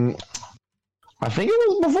 I think it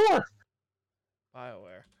was before.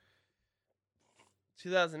 BioWare.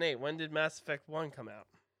 2008. When did Mass Effect 1 come out?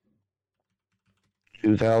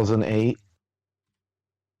 2008.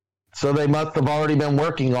 So they must have already been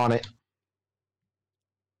working on it.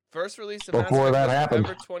 First release of before Mass that Effect happened.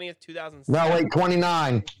 November 20th, 2007. No, wait,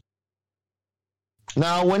 29.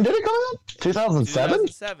 Now, when did it come out? 2007?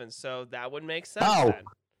 2007, so that would make sense Oh. then.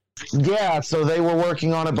 Yeah, so they were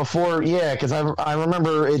working on it before. Yeah, because I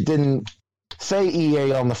remember it didn't say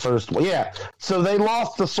EA on the first one. Yeah, so they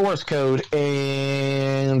lost the source code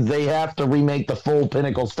and they have to remake the full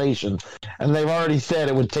Pinnacle Station. And they've already said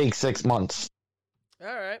it would take 6 months. All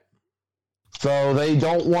right. So they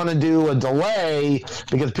don't want to do a delay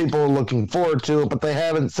because people are looking forward to it, but they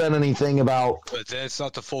haven't said anything about. But that's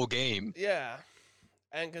not the full game. Yeah.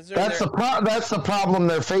 And considering That's the problem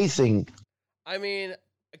they're facing. I mean,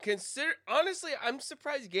 honestly, I'm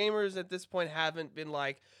surprised gamers at this point haven't been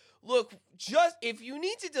like, look, just if you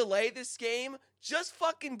need to delay this game, just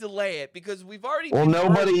fucking delay it because we've already. Well,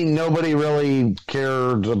 nobody really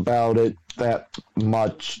cared about it that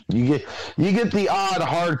much. You get the odd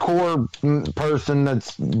hardcore person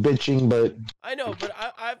that's bitching, but I know, but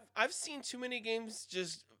I've seen too many games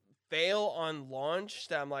just fail on launch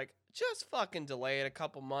that I'm like, just fucking delay it a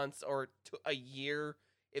couple months or a year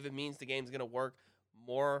if it means the game's gonna work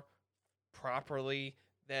more properly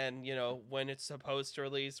than, you know, when it's supposed to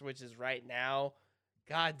release, which is right now.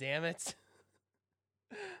 God damn it.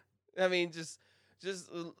 I mean, just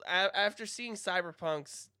after seeing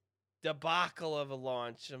Cyberpunk's debacle of a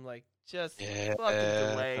launch, I'm like, just fucking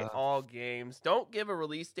delay all games. Don't give a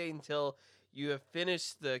release date until you have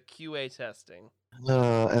finished the QA testing.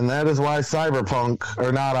 And that is why Cyberpunk,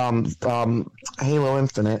 or not, Halo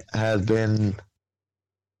Infinite has been.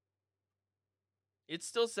 It's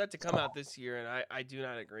still set to come out this year, and I do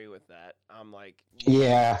not agree with that. I'm like,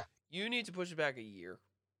 yeah, you need to push it back a year,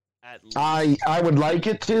 at least. I would like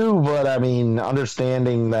it to, but I mean,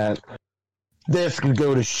 understanding that this could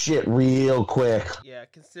go to shit real quick. Yeah,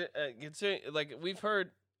 considering like we've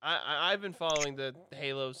heard, I've been following the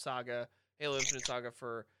Halo Infinite saga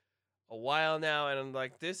for a while now, and I'm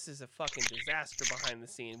like, this is a fucking disaster behind the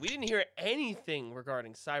scene. We didn't hear anything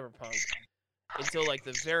regarding Cyberpunk until like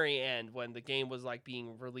the very end when the game was like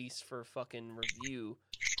being released for fucking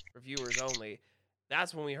reviewers only.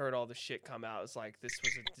 That's when we heard all the shit come out. It's like this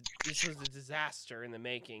was a disaster in the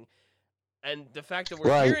making, and the fact that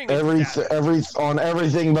we're hearing on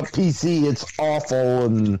everything but PC, it's awful.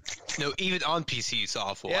 And no, even on PC, it's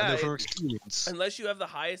awful. Yeah, I know from experience. Unless you have the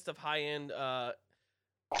highest of high end,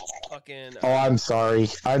 fucking. Oh, I'm sorry.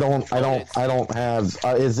 I don't have.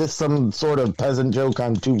 Is this some sort of peasant joke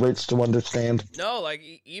I'm too rich to understand? No, like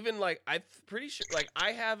even like I'm pretty sure. Like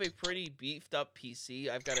I have a pretty beefed up PC.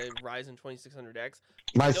 I've got a Ryzen 2600X.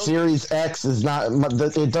 My Series X is not.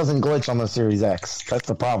 It doesn't glitch on the Series X. That's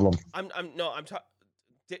the problem. I'm talking.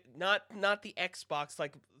 Not the Xbox.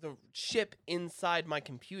 Like the chip inside my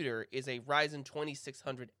computer is a Ryzen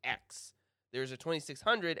 2600X. There's a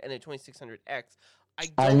 2600 and a 2600X.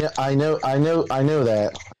 I know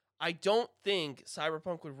that. I don't think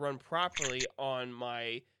Cyberpunk would run properly on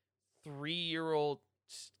my 2-year-old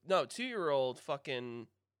fucking.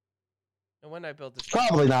 And when I built this,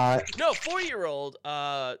 probably not. No, 4-year-old.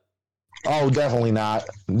 Oh, definitely not.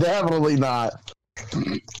 Definitely not.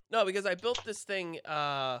 No, because I built this thing.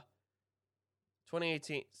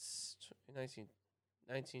 2018,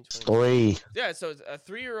 19, 20. Yeah, so it's a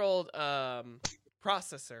 3-year-old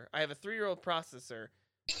processor. I have a 3-year-old processor,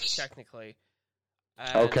 technically.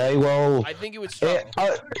 Okay, well, I think it would struggle.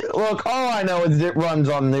 Look, all I know is it runs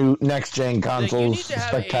on new next-gen consoles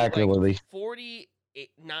spectacularly.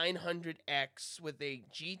 4900X with a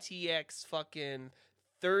GTX fucking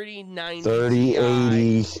 3090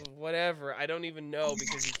 3080 Ti, whatever. I don't even know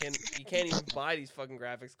because you can't even buy these fucking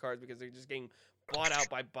graphics cards because they're just getting bought out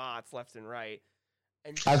by bots left and right.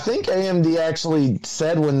 I think AMD actually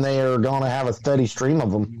said when they are going to have a steady stream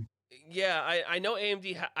of them. Yeah, I know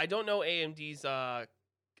AMD. I don't know AMD's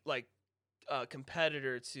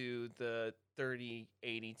competitor to the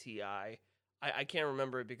 3080 Ti. I can't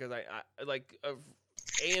remember it because I like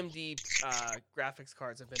AMD graphics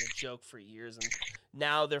cards have been a joke for years, and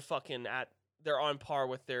now they're they're on par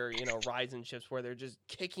with their Ryzen chips, where they're just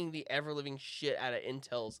kicking the ever living shit out of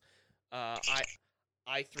Intel's i3,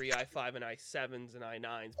 i5, and i7s and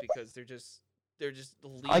i9s because they're just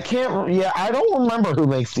I can't. Yeah, I don't remember who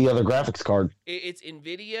makes the other graphics card. It's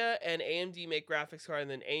Nvidia and AMD make graphics card, and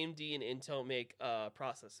then AMD and Intel make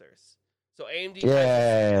processors. So AMD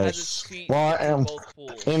has a seat in both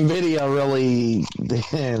pools. Nvidia really,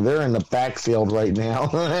 they're in the backfield right now.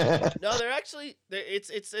 No, they're actually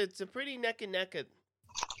it's a pretty neck and neck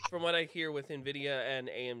from what I hear with Nvidia and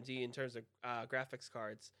AMD in terms of graphics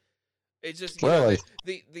cards. It's just really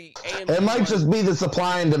the AMD it might just be the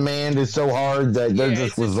supply and demand is so hard that they're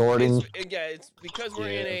just resorting. It's because we're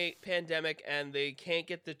in a pandemic and they can't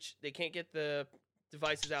get the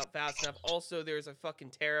devices out fast enough. Also, there's a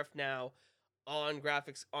fucking tariff now on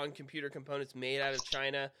computer components made out of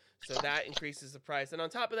China, so that increases the price. And on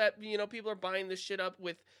top of that, people are buying this shit up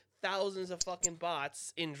with thousands of fucking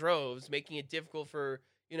bots in droves, making it difficult for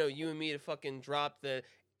you and me to fucking drop the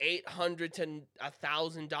 $800 to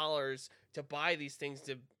 $1,000 to buy these things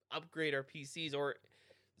to upgrade our PCs, or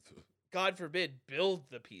God forbid build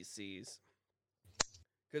the PCs.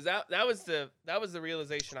 Because that was the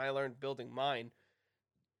realization I learned building mine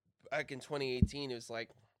back in 2018. It was like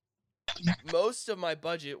most of my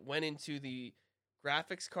budget went into the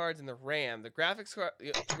graphics cards and the RAM. The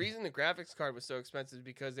reason the graphics card was so expensive is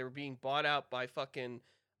because they were being bought out by fucking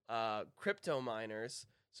crypto miners.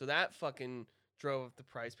 So that fucking drove up the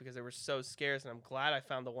price because they were so scarce, and I'm glad I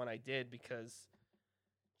found the one I did because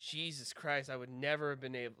Jesus Christ, I would never have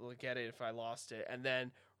been able to get it if I lost it. And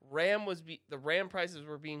then the RAM prices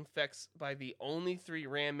were being fixed by the only 3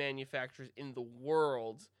 RAM manufacturers in the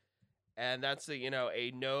world, and that's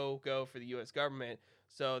a no-go for the U.S. government.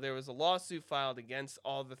 So there was a lawsuit filed against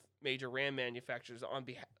all the major RAM manufacturers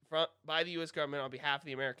by the U.S. government on behalf of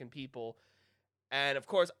the American people. And, of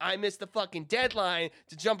course, I missed the fucking deadline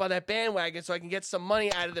to jump on that bandwagon so I can get some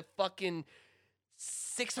money out of the fucking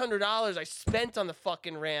 $600 I spent on the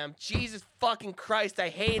fucking RAM. Jesus fucking Christ, I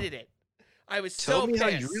hated it. I was so pissed. Tell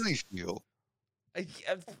me how you really feel.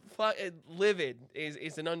 Livid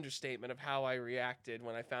is an understatement of how I reacted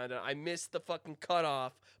when I found out I missed the fucking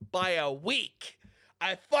cutoff by a week.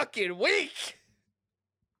 A fucking week!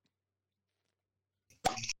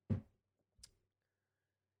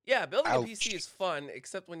 Yeah, building a PC is fun,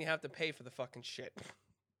 except when you have to pay for the fucking shit.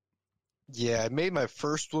 Yeah, I made my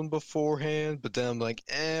first one beforehand, but then I'm like,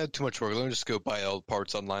 too much work. Let me just go buy all the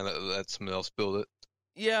parts online. Let someone else build it.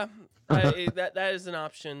 Yeah, that is an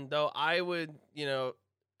option. Though I would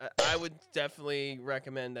definitely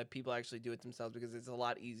recommend that people actually do it themselves because it's a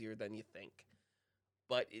lot easier than you think.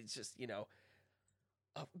 But it's just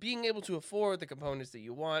being able to afford the components that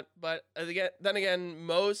you want. But then again,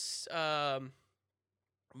 most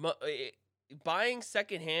buying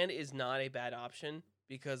secondhand is not a bad option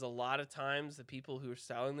because a lot of times the people who are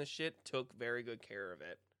selling this shit took very good care of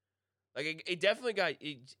it. Like it definitely got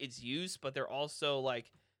its use, but they're also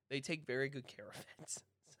they take very good care of it.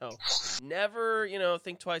 So never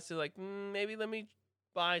think twice to maybe let me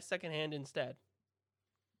buy secondhand instead.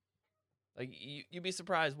 Like you'd be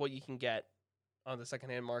surprised what you can get on the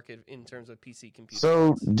secondhand market in terms of PC computers.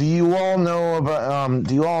 So, do you all know about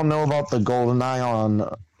the GoldenEye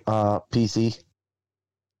on PC?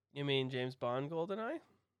 You mean James Bond GoldenEye?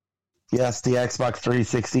 Yes, the Xbox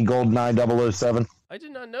 360 GoldenEye 007. I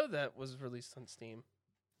did not know that was released on Steam.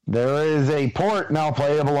 There is a port now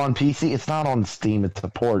playable on PC. It's not on Steam, it's a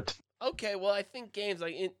port. Okay, well, I think games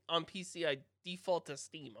on PC, I default to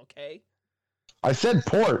Steam, okay? I said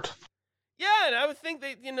port. Yeah, and I would think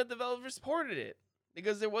that developers ported it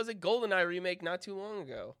because there was a GoldenEye remake not too long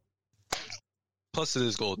ago. Plus, it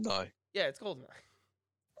is GoldenEye. Yeah, it's GoldenEye.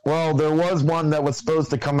 Well, there was one that was supposed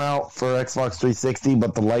to come out for Xbox 360,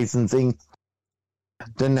 but the licensing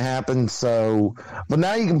didn't happen. So, but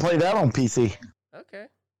now you can play that on PC. Okay.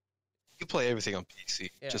 You play everything on PC.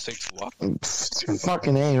 Yeah. Just takes a while.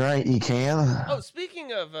 Fucking A, right? You can. Oh,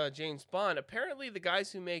 speaking of James Bond, apparently the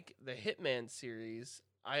guys who make the Hitman series,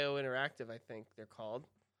 IO Interactive, I think they're called.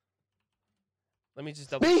 Let me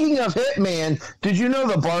just double. Speaking of Hitman, did you know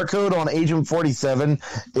the barcode on Agent 47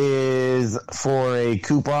 is for a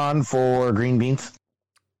coupon for green beans?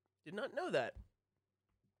 Did not know that.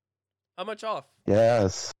 How much off?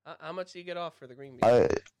 Yes. How much do you get off for the green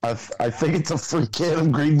beans? I think it's a free can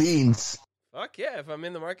of green beans. Fuck yeah! If I'm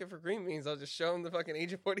in the market for green beans, I'll just show them the fucking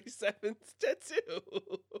Agent 47's tattoo.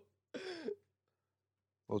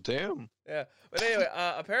 Well, damn. Yeah, but anyway,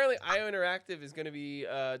 apparently IO Interactive is going to be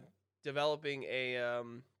developing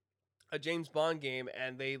a a James Bond game,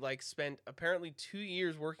 and they like spent apparently 2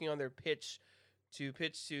 years working on their pitch to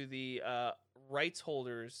the rights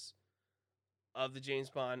holders of the James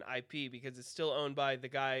Bond IP, because it's still owned by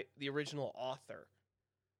the original author.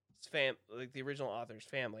 It's the original author's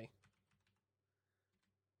family.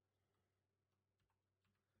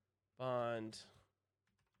 Bond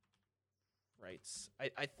rights.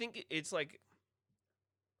 I think it's like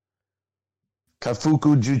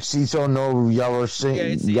Kafuku Jutsuso no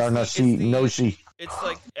Yarnashi Noshi. It's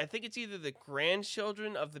like, I think it's either the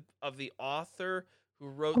grandchildren of the author who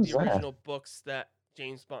wrote the original books that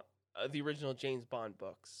James Bond, the original James Bond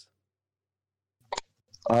books.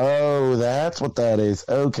 Oh, that's what that is.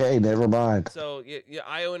 Okay, never mind. So yeah,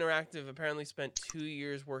 IO Interactive apparently spent 2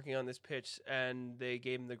 years working on this pitch, and they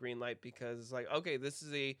gave him the green light because it's like, okay, this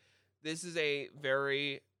is a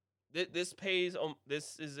very this pays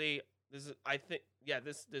I think, yeah,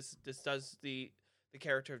 this does the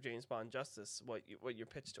character of James Bond justice, what you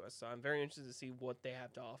pitched to us. So I'm very interested to see what they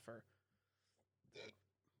have to offer.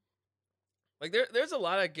 Like there's a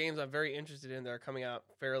lot of games I'm very interested in that are coming out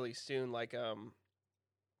fairly soon, like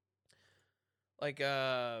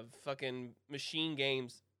fucking Machine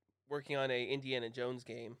Games working on a Indiana Jones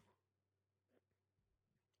game.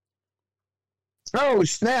 Oh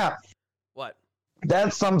snap! What?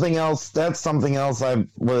 That's something else.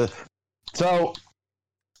 So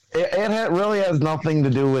it really has nothing to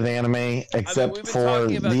do with anime except for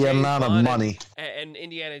the amount of money. And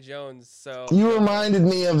Indiana Jones. So you reminded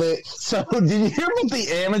me of it. So did you hear about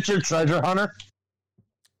the amateur treasure hunter?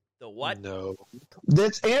 The what? No.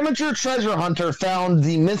 This amateur treasure hunter found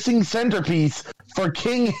the missing centerpiece for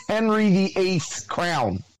King Henry VIII's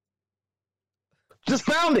crown. Just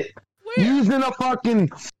found it. Where? Using a fucking...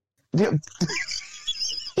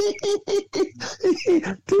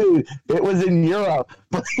 Dude, it was in Europe,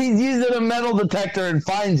 but he's using a metal detector and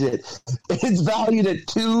finds it. It's valued at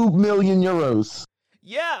 2 million euros.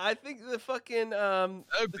 Yeah, I think the fucking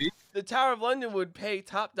the Tower of London would pay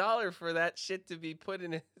top dollar for that shit to be put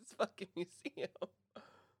in his fucking museum.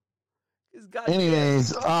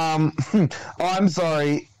 Anyways, oh, I'm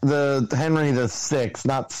sorry, the Henry VI,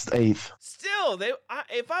 not 8th. Still,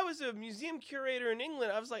 if I was a museum curator in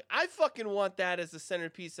England, I was like, I fucking want that as the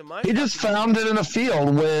centerpiece of my. He just found it in a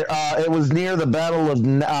field where it was near the Battle of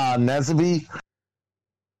Naseby,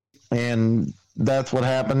 and that's what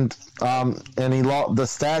happened. And the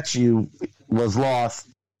statue was lost,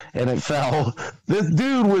 and it fell. This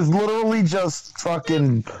dude was literally just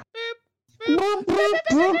fucking. That's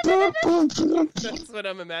what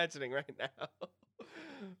I'm imagining right now.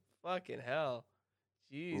 Fucking hell.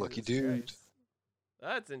 Jesus Lucky dude. Christ.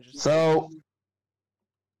 That's interesting. So,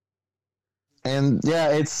 and yeah,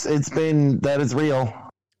 it's been, that is real.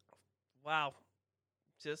 Wow.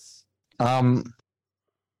 Just. Anyway,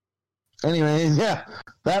 yeah,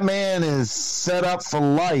 that man is set up for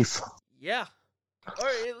life. Yeah. Or,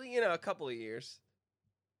 a couple of years.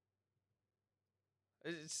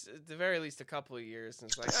 It's at the very least a couple of years. And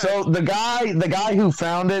it's like, so the guy who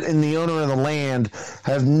found it and the owner of the land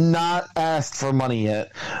have not asked for money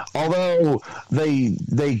yet, although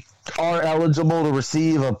they are eligible to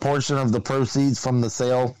receive a portion of the proceeds from the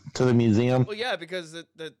sale to the museum. Well, yeah, because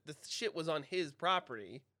the shit was on his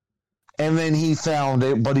property. And then he found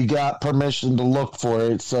it, but he got permission to look for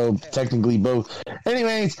it, so technically both.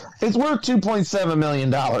 Anyways, it's worth $2.7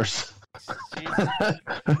 million. Wait,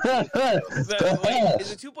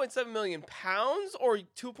 is it 2.7 million pounds or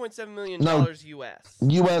 2.7 million dollars US?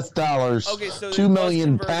 US dollars. Okay, so 2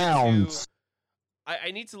 million pounds.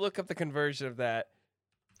 I need to look up the conversion of that.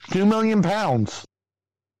 2 million pounds.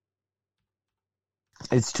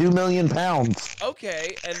 It's 2 million pounds.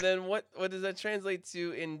 Okay, and then what does that translate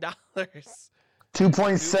to in dollars?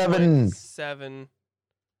 2.7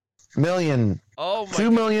 million. Oh my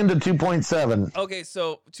 2 million to 2.7. Okay,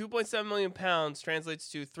 so 2.7 million pounds translates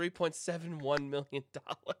to $3.71 million.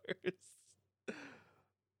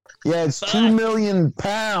 Yeah, it's 2 million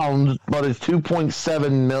pounds, but it's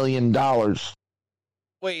 $2.7 million.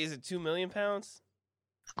 Wait, is it 2 million pounds?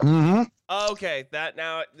 Mm-hmm. Okay,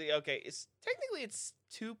 it's technically it's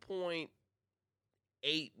 2.8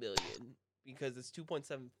 million because it's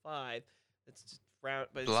 2.75. That's just round,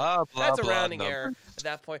 but that's a rounding error at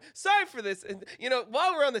that point. Sorry for this. And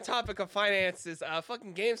while we're on the topic of finances,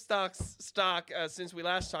 fucking GameStop's stock, since we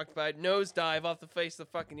last talked about it, nosedive off the face of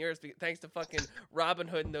the fucking earth thanks to fucking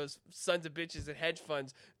Robinhood and those sons of bitches at hedge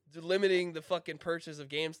funds limiting the fucking purchase of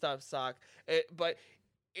GameStop stock. But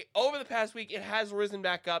over the past week, it has risen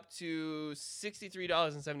back up to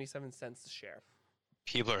 $63.77 a share.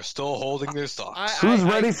 People are still holding their stocks. Who's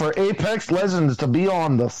ready for Apex Legends to be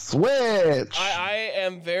on the Switch? I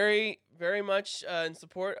am very, very much in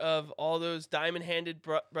support of all those diamond-handed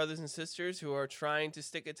brothers and sisters who are trying to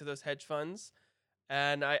stick it to those hedge funds.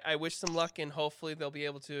 And I wish them luck, and hopefully they'll be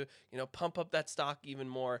able to, pump up that stock even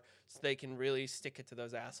more so they can really stick it to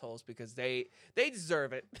those assholes, because they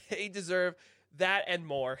deserve it. They deserve that and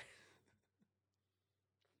more.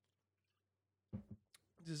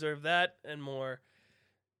 Deserve that and more.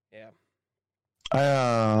 Yeah.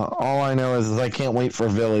 All I know is I can't wait for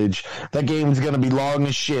Village. That game's gonna be long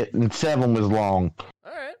as shit, and 7 was long.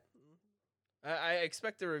 All right. I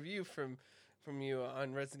expect a review from you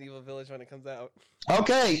on Resident Evil Village when it comes out.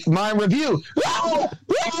 Okay, my review.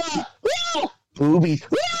 Boobies.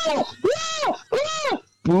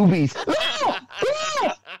 Boobies.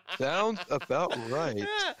 Sounds about right.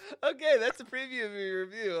 Yeah. Okay, that's a preview of your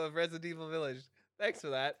review of Resident Evil Village. Thanks for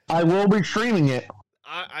that. I will be streaming it.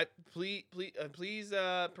 Please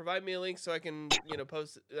provide me a link so I can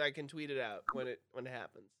post. I can tweet it out when it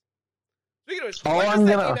happens. Speaking of which, when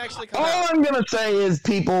does that game actually come out? All I'm gonna say is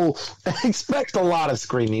people expect a lot of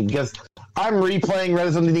screaming, because I'm replaying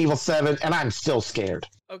Resident Evil 7 and I'm still scared.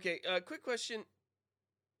 Okay, quick question.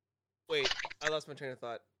 Wait, I lost my train of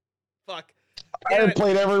thought. Fuck. I have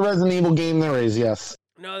played every Resident Evil game there is. Yes.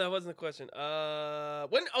 No, that wasn't the question.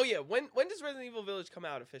 When? Oh yeah, when does Resident Evil Village come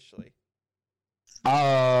out officially? I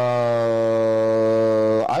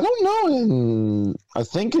don't know. I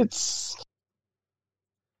think it's.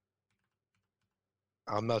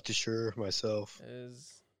 I'm not too sure myself.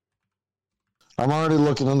 I'm already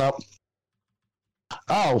looking it up.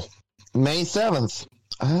 Oh, May 7th.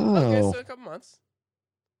 Oh. Okay, so a couple months.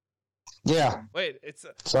 Yeah. Wait, it's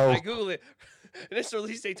so I googled it. Initial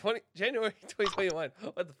release date January 2021.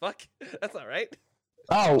 What the fuck? That's not right.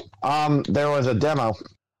 Oh, there was a demo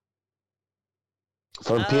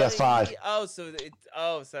for PS5. So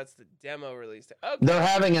that's the demo release date. Okay. They're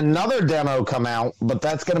having another demo come out, but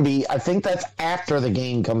that's going to be, I think that's after the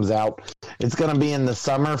game comes out. It's going to be in the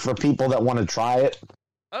summer for people that want to try it.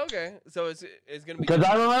 Okay, so it's going to be... Because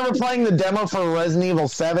I remember playing the demo for Resident Evil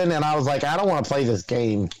 7, and I was like, I don't want to play this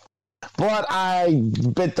game. But I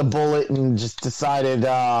bit the bullet and just decided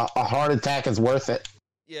a heart attack is worth it.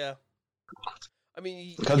 Yeah. I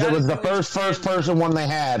mean... Because it was the first person one they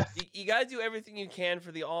had. You got to do everything you can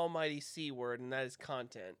for the almighty C word, and that is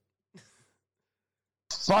content.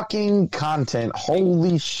 Fucking content.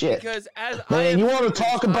 Holy shit. Because you want to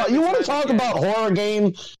talk about horror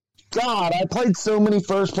games? God, I played so many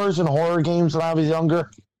first-person horror games when I was younger.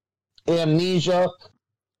 Amnesia,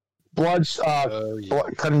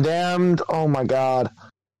 Condemned. Oh my God,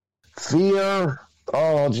 Fear.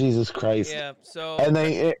 Oh Jesus Christ. Yeah. So.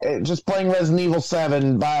 And just playing Resident Evil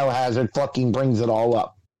 7, Biohazard fucking brings it all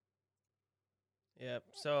up. Yeah.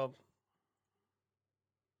 So.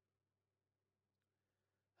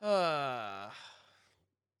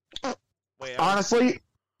 Wait. Honestly,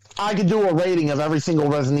 I could do a rating of every single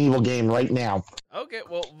Resident Evil game right now. Okay,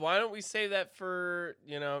 well, why don't we save that for,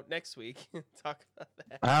 next week? Talk about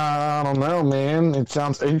that. I don't know, man. It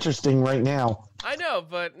sounds interesting right now. I know,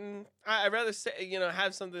 but I'd rather say,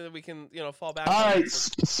 have something that we can, fall back on. All right,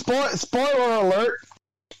 spoiler alert.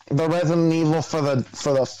 The Resident Evil for the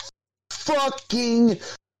fucking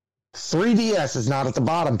 3DS is not at the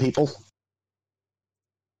bottom, people.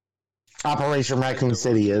 Operation Raccoon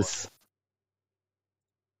City is.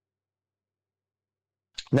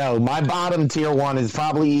 No, my bottom tier one is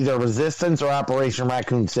probably either Resistance or Operation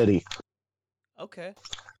Raccoon City. Okay.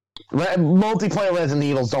 Multiplayer Resident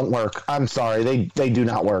Evils don't work. I'm sorry, they do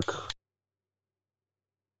not work.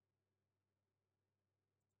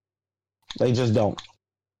 They just don't.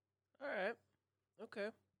 All right. Okay.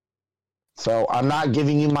 So I'm not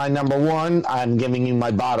giving you my number one. I'm giving you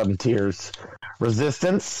my bottom tiers: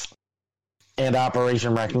 Resistance and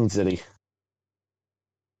Operation Raccoon City.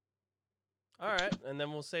 All right, and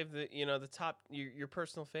then we'll save the the top your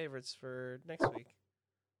personal favorites for next week.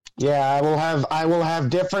 Yeah, I will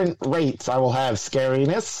have different rates. I will have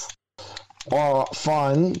scariness, or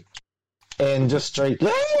fun, and just straight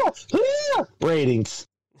ratings.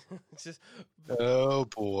 Just, oh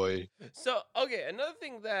boy. So okay, another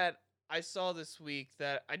thing that I saw this week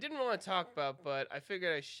that I didn't want to talk about, but I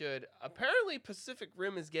figured I should. Apparently, Pacific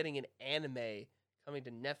Rim is getting an anime coming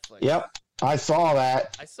to Netflix. Yep. I saw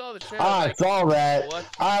that. I saw the trailer. I saw that. What?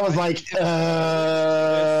 I was like,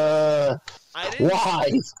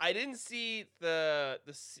 why? I didn't see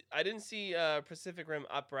I didn't see Pacific Rim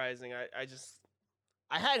Uprising.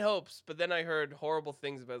 I had hopes, but then I heard horrible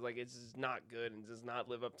things about it. Like it's just not good and does not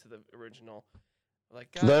live up to the original.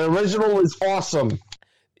 Like God, the original is awesome.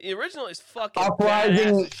 The original is fucking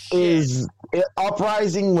Uprising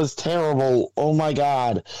was terrible. Oh my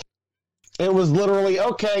God. It was literally,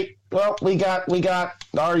 okay, well, we got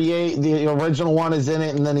Arye, the original one is in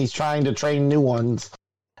it, and then he's trying to train new ones.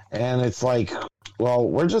 And it's like, well,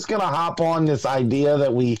 we're just going to hop on this idea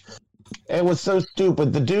that it was so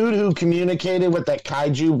stupid. The dude who communicated with that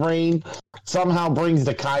kaiju brain somehow brings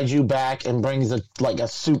the kaiju back and brings a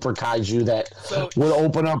super kaiju that would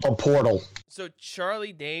open up a portal. So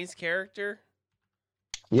Charlie Day's character?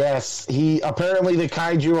 Yes, apparently the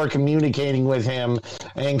kaiju are communicating with him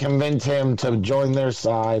and convince him to join their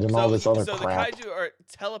side and all this other crap. So the kaiju are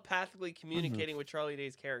telepathically communicating with Charlie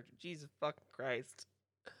Day's character. Jesus fucking Christ.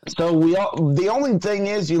 So the only thing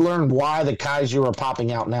is you learn why the kaiju are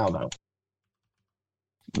popping out now, though.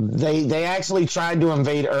 They actually tried to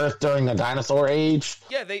invade Earth during the dinosaur age.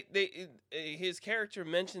 Yeah, his character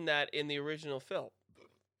mentioned that in the original film.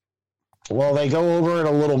 Well, they go over it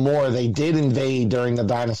a little more. They did invade during the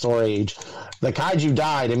dinosaur age. The kaiju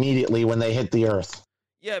died immediately when they hit the Earth.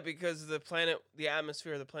 Yeah, because the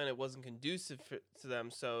atmosphere of the planet wasn't conducive to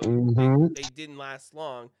them, so they didn't last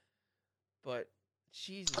long. But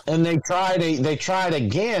Jesus. And they tried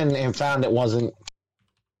again and found it wasn't.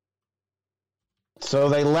 So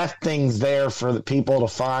they left things there for the people to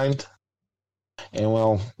find. And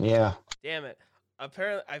well, yeah. Damn it.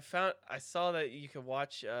 Apparently I saw that you could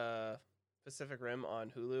watch Pacific Rim on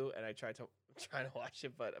Hulu, and I tried to watch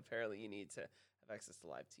it, but apparently you need to have access to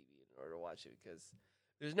live TV in order to watch it, because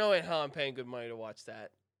there's no way in hell I'm paying good money to watch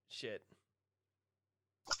that shit.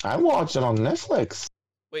 I watch it on Netflix.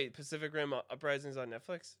 Wait, Pacific Rim Uprising's on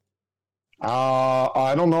Netflix?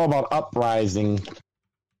 I don't know about Uprising.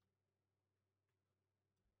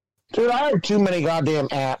 Dude, I have too many goddamn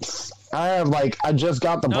apps. I just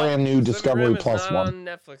got the brand new Discovery Plus one. It's not on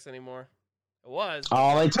Netflix anymore. It was.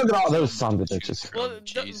 Oh, they took it all. Those sons of bitches. Well,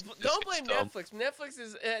 don't blame Netflix. Netflix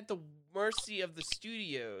is at the mercy of the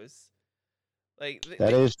studios.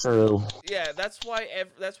 That is true. Yeah, that's why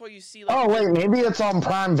you see. Oh wait, maybe it's on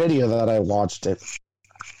Prime Video that I watched it.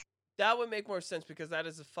 That would make more sense, because that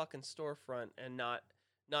is a fucking storefront and not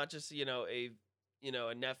just a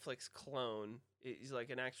Netflix clone. It's like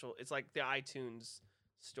an actual. It's like the iTunes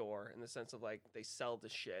store in the sense of they sell the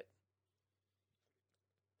shit.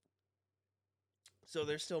 So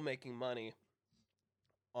they're still making money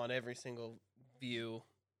on every single view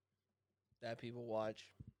that people watch.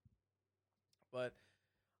 But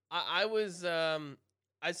I was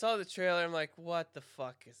I saw the trailer. I'm like, what the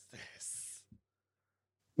fuck is this?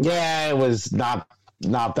 Yeah, it was not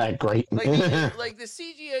that great. The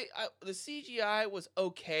CGI was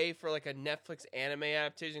okay for a Netflix anime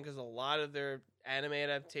adaptation, because a lot of their anime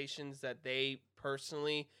adaptations that they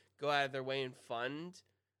personally go out of their way and fund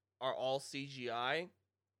are all CGI.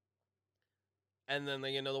 And then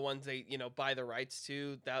the ones they buy the rights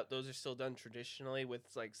to, those are still done traditionally with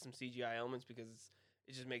some CGI elements, because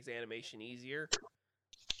it just makes animation easier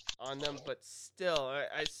on them. But still,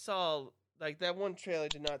 I saw that one trailer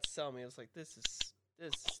did not sell me. I was like, this is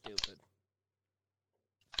stupid.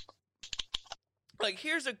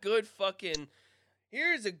 Here's a good fucking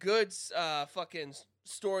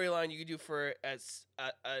storyline you could do for as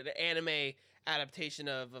an anime adaptation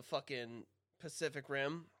of a fucking Pacific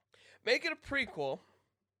Rim. Make it a prequel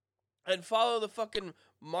and follow the fucking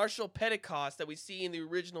Marshall Pentecost that we see in the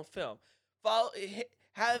original film.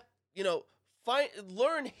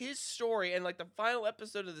 Learn his story, and the final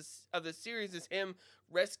episode of the series is him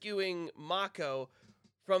rescuing Mako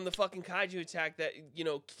from the fucking kaiju attack that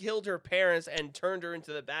killed her parents and turned her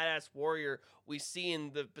into the badass warrior we see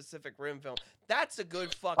in the Pacific Rim film. That's a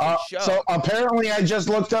good fucking show. So apparently I just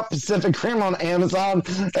looked up Pacific Rim on Amazon,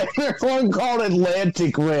 and there's one called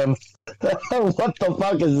Atlantic Rim. What the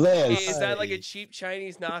fuck is this? Hey, is that a cheap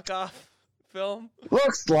Chinese knockoff film?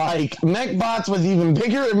 Looks like mechbots with even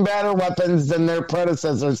bigger and badder weapons than their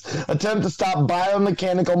predecessors attempt to stop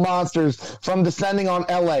biomechanical monsters from descending on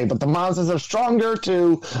LA, but the monsters are stronger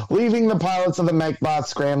too, leaving the pilots of the mechbots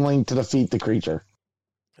scrambling to defeat the creature.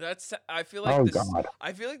 I feel like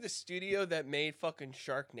the studio that made fucking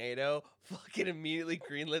Sharknado fucking immediately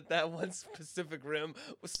greenlit that once Pacific Rim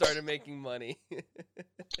started making money.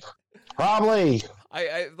 Probably.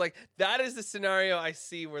 I that is the scenario I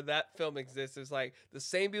see where that film exists. It's the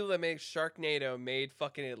same people that made Sharknado made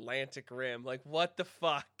fucking Atlantic Rim. What the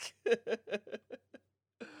fuck?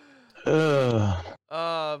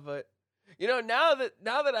 But now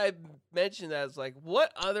that I mentioned that, it's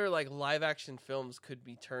what other live action films could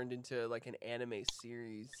be turned into an anime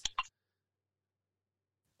series?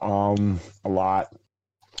 A lot.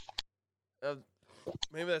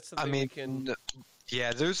 Maybe that's something we can.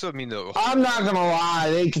 Yeah, there's. I'm not gonna lie.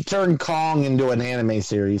 They could turn Kong into an anime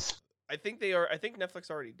series. I think they are. I think Netflix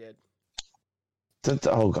already did.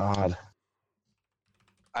 Oh God.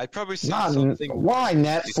 I'd probably say something. Why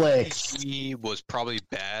Netflix? He was probably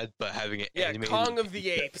bad, but having it animated. Kong of the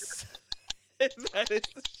Apes. That is.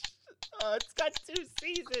 Oh, it's got 2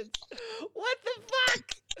 seasons. What the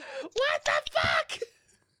fuck? What the fuck?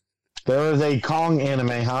 There is a Kong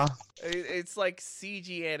anime, huh? It's like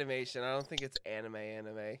CG animation. I don't think it's anime. It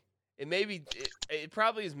may be. It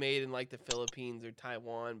probably is made in like the Philippines or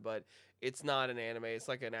Taiwan, but it's not an anime. It's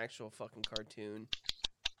like an actual fucking cartoon.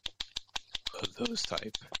 Those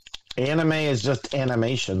type. Anime is just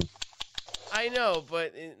animation. I know,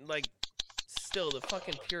 but still, the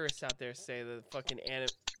fucking purists out there say that fucking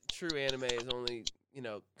true anime is only,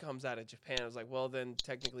 comes out of Japan. I was like, well, then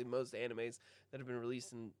technically most animes that have been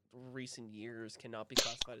released in recent years cannot be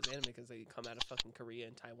classified as anime because they come out of fucking Korea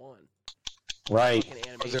and Taiwan. Right.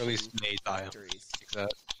 Or they're at least made by them.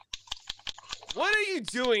 What are you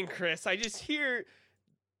doing, Chris? I just hear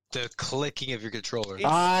the clicking of your controller.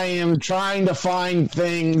 I am trying to find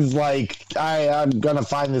things like I'm gonna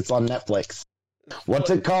find this on Netflix. What's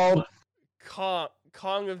it called?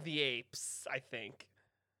 Kong of the Apes, I think.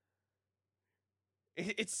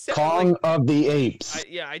 It's Kong of the Apes.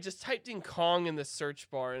 I just typed in Kong in the search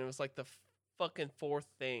bar and it was like the fucking 4th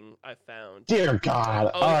thing I found. Dear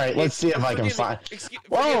God. All right, let's see if I can find.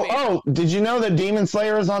 Whoa, did you know that Demon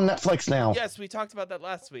Slayer is on Netflix now? Yes, we talked about that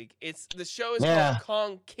last week. The show is called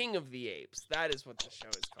Kong King of the Apes. That is what the show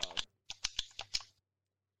is called.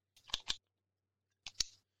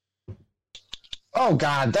 Oh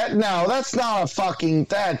God, that's not a fucking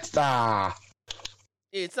It's not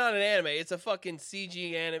an anime. It's a fucking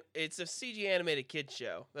CG It's a CG animated kids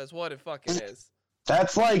show. That's what it fucking is.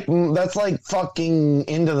 That's like fucking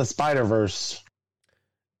Into the Spider-Verse.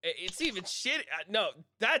 It's even shit. No,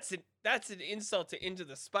 that's an insult to Into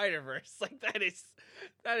the Spider-Verse. Like that is.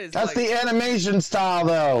 That's like, the animation style,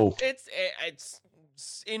 though. It's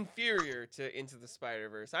inferior to Into the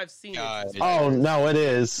Spider-Verse. I've seen it. Oh no, it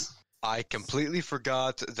is. I completely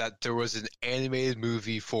forgot that there was an animated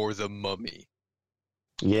movie for The Mummy.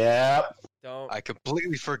 Yep. I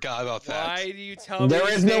completely forgot about that. Why do you tell me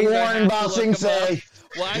there is no Warren Bossing say?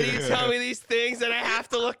 Why do you tell me these things and I have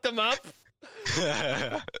to look them up?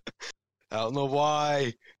 I don't know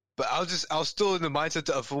why, but I was still in the mindset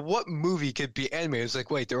of what movie could be animated. It's like,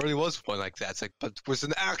 wait, there already was one like that. It's like, but was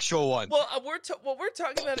an actual one. Well, what we're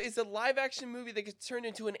talking about is a live-action movie that gets turned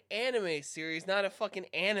into an anime series, not a fucking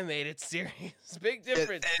animated series. Big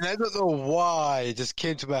difference. And I don't know why it just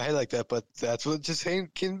came to my head like that, but that's what it just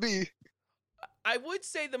can be. I would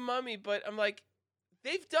say The Mummy, but I'm like,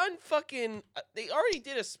 they've done fucking. They already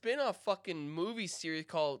did a spin-off fucking movie series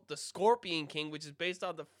called The Scorpion King, which is based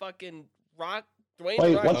on the fucking Rock. Dwayne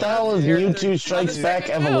Wait, Rock what the hell is Mewtwo Strikes Back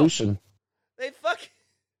Evolution? They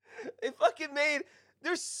fucking made.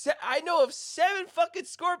 I know of 7 fucking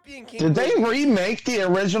Scorpion King. Did they remake the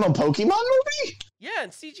original Pokemon movie? Yeah,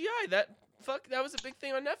 and CGI. That was a big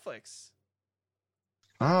thing on Netflix.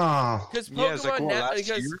 Oh, because Pokemon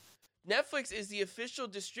because Netflix is the official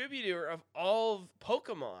distributor of all of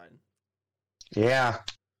Pokemon. Yeah.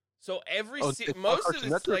 So most of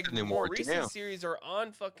the like more recent series are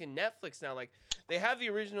on fucking Netflix now. Like they have the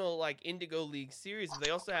original like Indigo League series, but they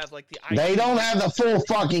also have like the. They don't have the full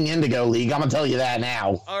fucking Indigo League. I'm gonna tell you that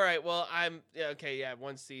now. All right. Well,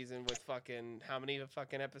 one season with fucking how many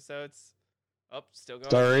fucking episodes? Oh, still going.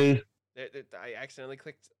 30. I accidentally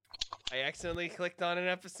clicked on an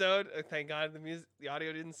episode. Thank God the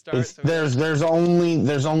audio didn't start. There's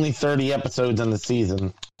only 30 episodes in the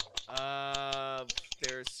season.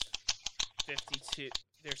 There's 52.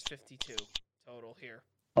 There's 52 total here.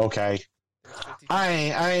 Okay. I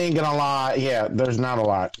ain't gonna lie. Yeah, there's not a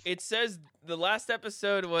lot. It says the last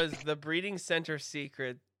episode was the breeding center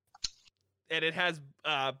secret, and it has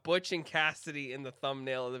Butch and Cassidy in the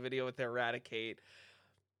thumbnail of the video with Eradicate.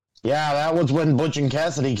 Yeah, that was when Butch and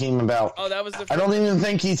Cassidy came about. Oh, that was the. I don't even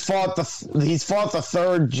think he's fought the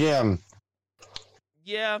 3rd gym.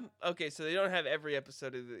 Yeah. Okay, so they don't have every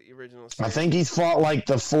episode of the original series. I think he's fought like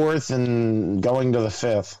the 4th and going to the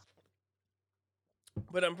 5th.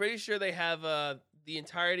 But I'm pretty sure they have the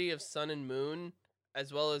entirety of Sun and Moon,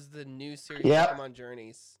 as well as the new series Pokemon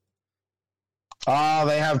Journeys.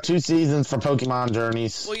 They have 2 seasons for Pokemon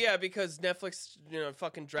Journeys. Well, yeah, because Netflix,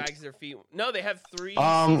 fucking drags their feet. No, they have 3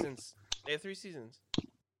 seasons. They have 3 seasons.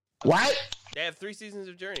 What? They have 3 seasons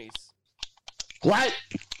of Journeys. What?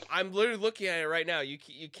 I'm literally looking at it right now. You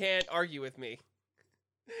can't argue with me.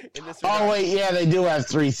 In this regard. Oh wait, yeah, they do have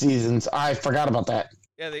 3 seasons. I forgot about that.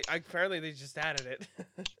 Yeah, apparently they just added it.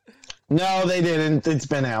 No, they didn't. It's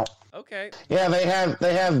been out. Okay. Yeah, they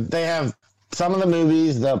have some of the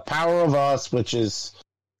movies. The Power of Us, which is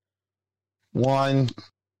 1.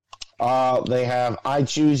 They have I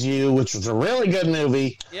Choose You, which was a really good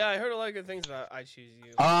movie. Yeah, I heard a lot of good things about I Choose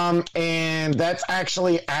You. And that's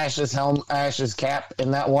actually Ash's cap,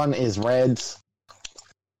 and that one is Red's.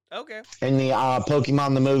 Okay. In the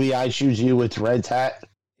Pokemon the movie I Choose You, it's Red's hat.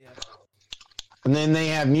 Yeah. And then they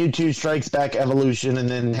have Mewtwo Strikes Back Evolution, and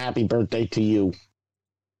then Happy Birthday to You.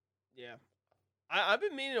 Yeah, I've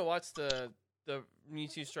been meaning to watch the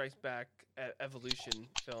Mewtwo Strikes Back Evolution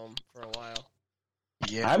film for a while.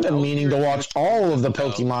 Yeah, I've been meaning to watch all of the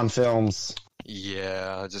Pokemon films.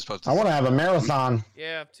 Yeah, I want to have a marathon.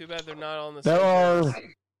 Yeah, too bad they're not on the. There are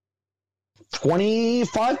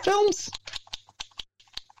 25 films.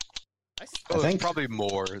 I think probably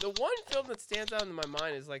more. The one film that stands out in my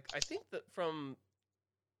mind is I think that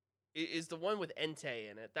is the one with Entei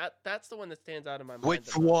in it. That's the one that stands out in my mind.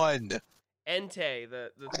 Which one? Entei,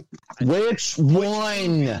 Which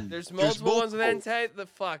one? There's multiple ones with Entei. The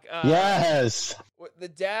fuck. Yes. The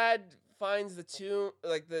dad finds the tomb,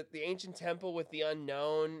 the ancient temple with the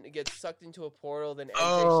unknown. It gets sucked into a portal. Then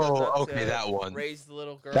Entei shows up to that one. raise the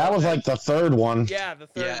little girl. That was the third one. Yeah, the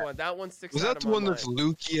third one. That one sticks. Was out that the one with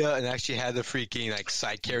Lugia and actually had the freaking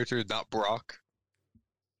side character, not Brock?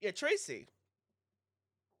 Yeah, Tracy.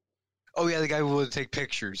 Oh yeah, the guy who would take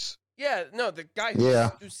pictures. Yeah, no, the guy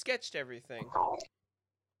who sketched everything.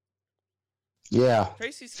 Yeah.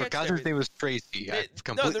 Tracy sketched forgot his name was Tracy.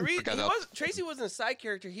 Tracy wasn't a side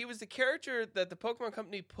character. He was the character that the Pokemon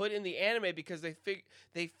Company put in the anime because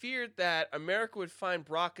they feared that America would find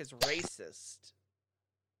Brock as racist.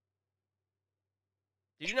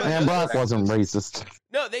 Did you know? And Brock wasn't racist.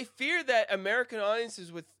 No, they feared that American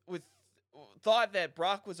audiences thought that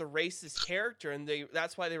Brock was a racist character, and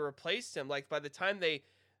that's why they replaced him. By the time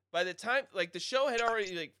the show had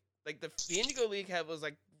already the Indigo League was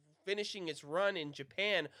finishing its run in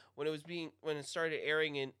Japan when it started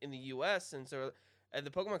airing in the US, and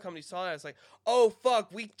the Pokemon Company saw that. It's like, oh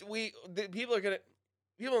fuck, people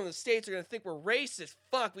in the States are gonna think we're racist.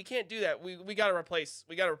 Fuck, we can't do that. We gotta replace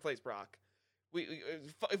Brock. We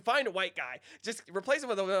find a white guy. Just replace him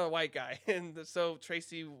with another white guy. And so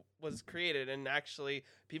Tracy was created, and actually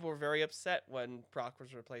people were very upset when Brock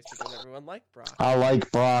was replaced because everyone liked Brock. I like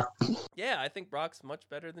Brock. Yeah, I think Brock's much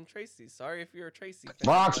better than Tracy. Sorry if you're a Tracy fan.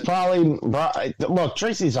 Brock's probably... Look,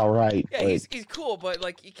 Tracy's alright. Yeah, he's cool, but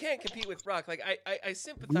you can't compete with Brock. I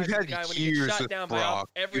sympathize with the guy when he gets shot down by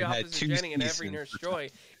every Officer Jenny and every Nurse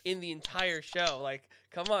Joy in the entire show.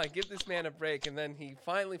 Come on, give this man a break. And then he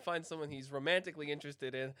finally finds someone he's romantically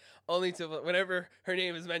interested in, only to, whenever her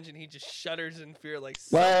name is mentioned, he just shudders in fear.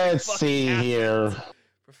 Let's see here.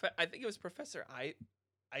 I think it was Professor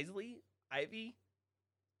Ivy,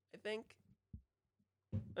 I think.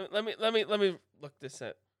 Let me look this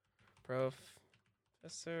up.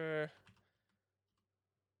 Professor.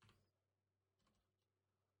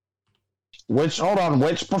 Which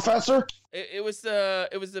professor? It was the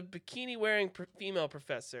bikini wearing female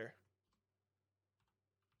professor.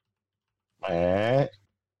 What?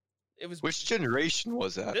 It was. Which generation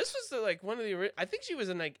was that? This was one of the. I think she was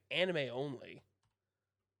in anime only.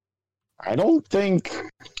 I don't think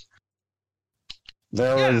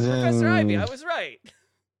there was Professor Ivy. I was right.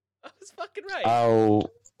 I was fucking right.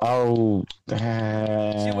 Oh.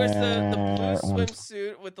 She wears the blue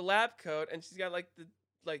swimsuit with the lab coat, and she's got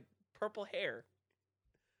the purple hair.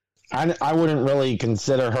 I wouldn't really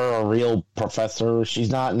consider her a real professor. She's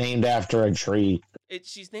not named after a tree.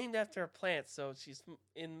 She's named after a plant, so she's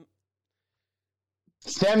in...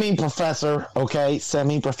 Semi-professor, okay?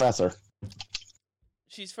 Semi-professor.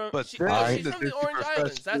 She's from the Orange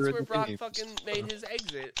Islands. That's where Brock fucking made his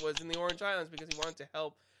exit, was in the Orange Islands, because he wanted to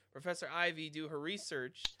help Professor Ivy do her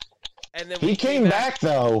research. And then he came back,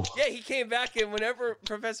 though. Yeah, he came back, and whenever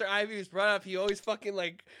Professor Ivy was brought up, he always fucking,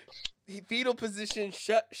 fetal position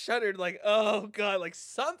shuddered, oh god,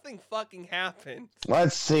 something fucking happened.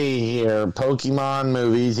 Let's see here. Pokemon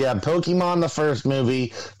movies. Yeah, Pokemon the first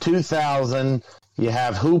movie, 2000. You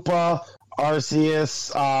have Hoopa,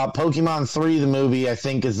 Arceus, Pokemon 3 the movie, I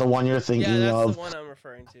think, is the one you're thinking of. Yeah, that's the one I'm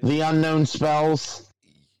referring to. The Unknown Spells.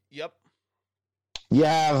 Yep. You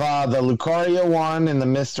have the Lucario one and the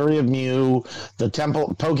Mystery of Mew, the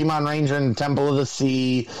Pokemon Ranger and Temple of the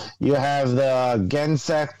Sea. You have the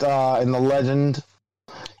Gensect and the Legend.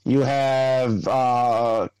 You have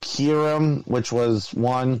Kyurem, which was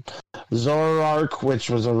one. Zoroark, which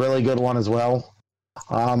was a really good one as well.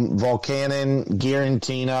 Volcanon,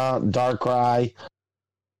 Giratina, Darkrai.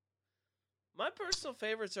 My personal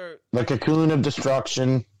favorites are... The Cocoon of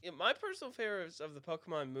Destruction. Yeah, my personal favorites of the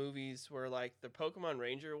Pokemon movies were the Pokemon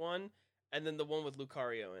Ranger one, and then the one with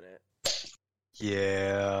Lucario in it.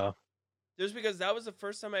 Yeah. Just because that was the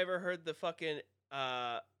first time I ever heard the fucking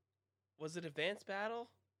Was it Advanced Battle?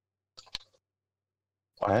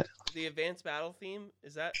 What? The Advanced Battle theme?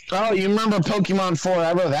 Is that? Oh, you remember Pokemon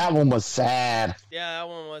Forever? That one was sad. Yeah, that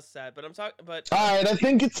one was sad. But I'm talking. But all right, I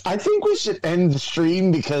think we should end the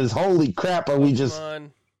stream because holy crap, are we just?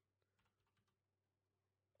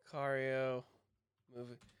 Lucario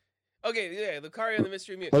movie. Okay, yeah, Lucario and the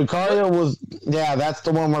Mystery Mew. Lucario was that's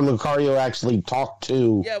the one where Lucario actually talked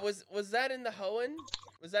to. Yeah, was that in the Hoenn?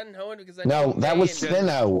 Was that in Hoenn? Because that was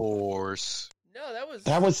Sinnoh. No,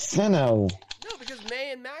 that was Sinnoh. No, because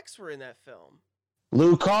May and Max were in that film.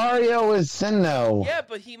 Lucario is Sinnoh. Yeah,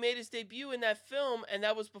 but he made his debut in that film, and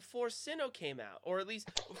that was before Sinnoh came out, or at least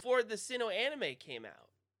before the Sinnoh anime came out.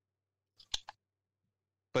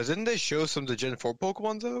 But didn't they show some of the Gen 4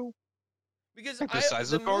 Pokemon though? Because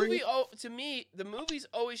to me, the movies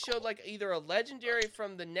always showed like either a legendary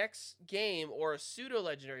from the next game or a pseudo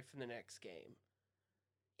legendary from the next game.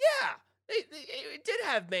 Yeah, it did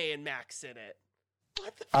have May and Max in it.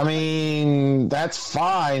 What the fuck? I mean, that's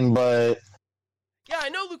fine, but yeah, I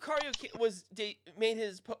know Lucario made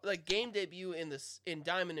his game debut in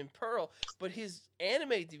Diamond and Pearl, but his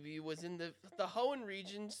anime debut was in the Hoenn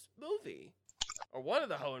region's movie. Or one of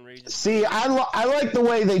the Hoenn regions. See, I like the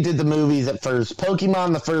way they did the movies at first.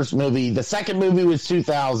 Pokemon, the first movie. The second movie was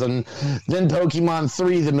 2000. Then Pokemon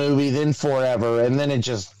 3, the movie. Then Forever. And then it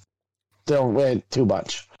just went too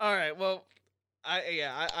much. All right. Well,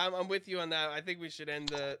 I'm with you on that. I think we should end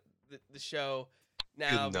the show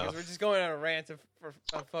now because we're just going on a rant for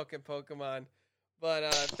fucking Pokemon.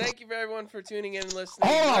 But thank you for everyone for tuning in and listening.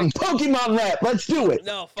 Hold on, Pokemon rap. Let's do it.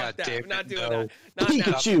 No, fuck that. We're not doing that. Not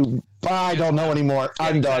Pikachu. Now. I don't know anymore.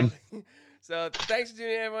 I'm done. So thanks for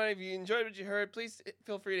tuning in, everyone. If you enjoyed what you heard, please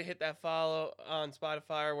feel free to hit that follow on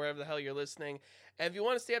Spotify or wherever the hell you're listening. And if you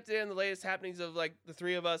want to stay up to date on the latest happenings of like the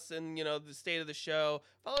three of us and the state of the show,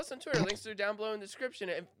 follow us on Twitter. Links are down below in the description.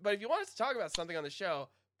 But if you want us to talk about something on the show,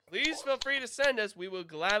 please feel free to send us. We will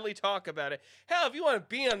gladly talk about it. Hell, if you want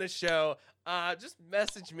to be on the show, just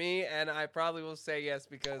message me, and I probably will say yes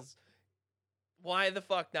because why the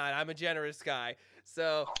fuck not? I'm a generous guy.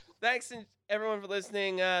 So thanks everyone for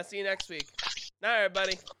listening. See you next week. Night,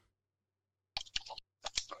 everybody.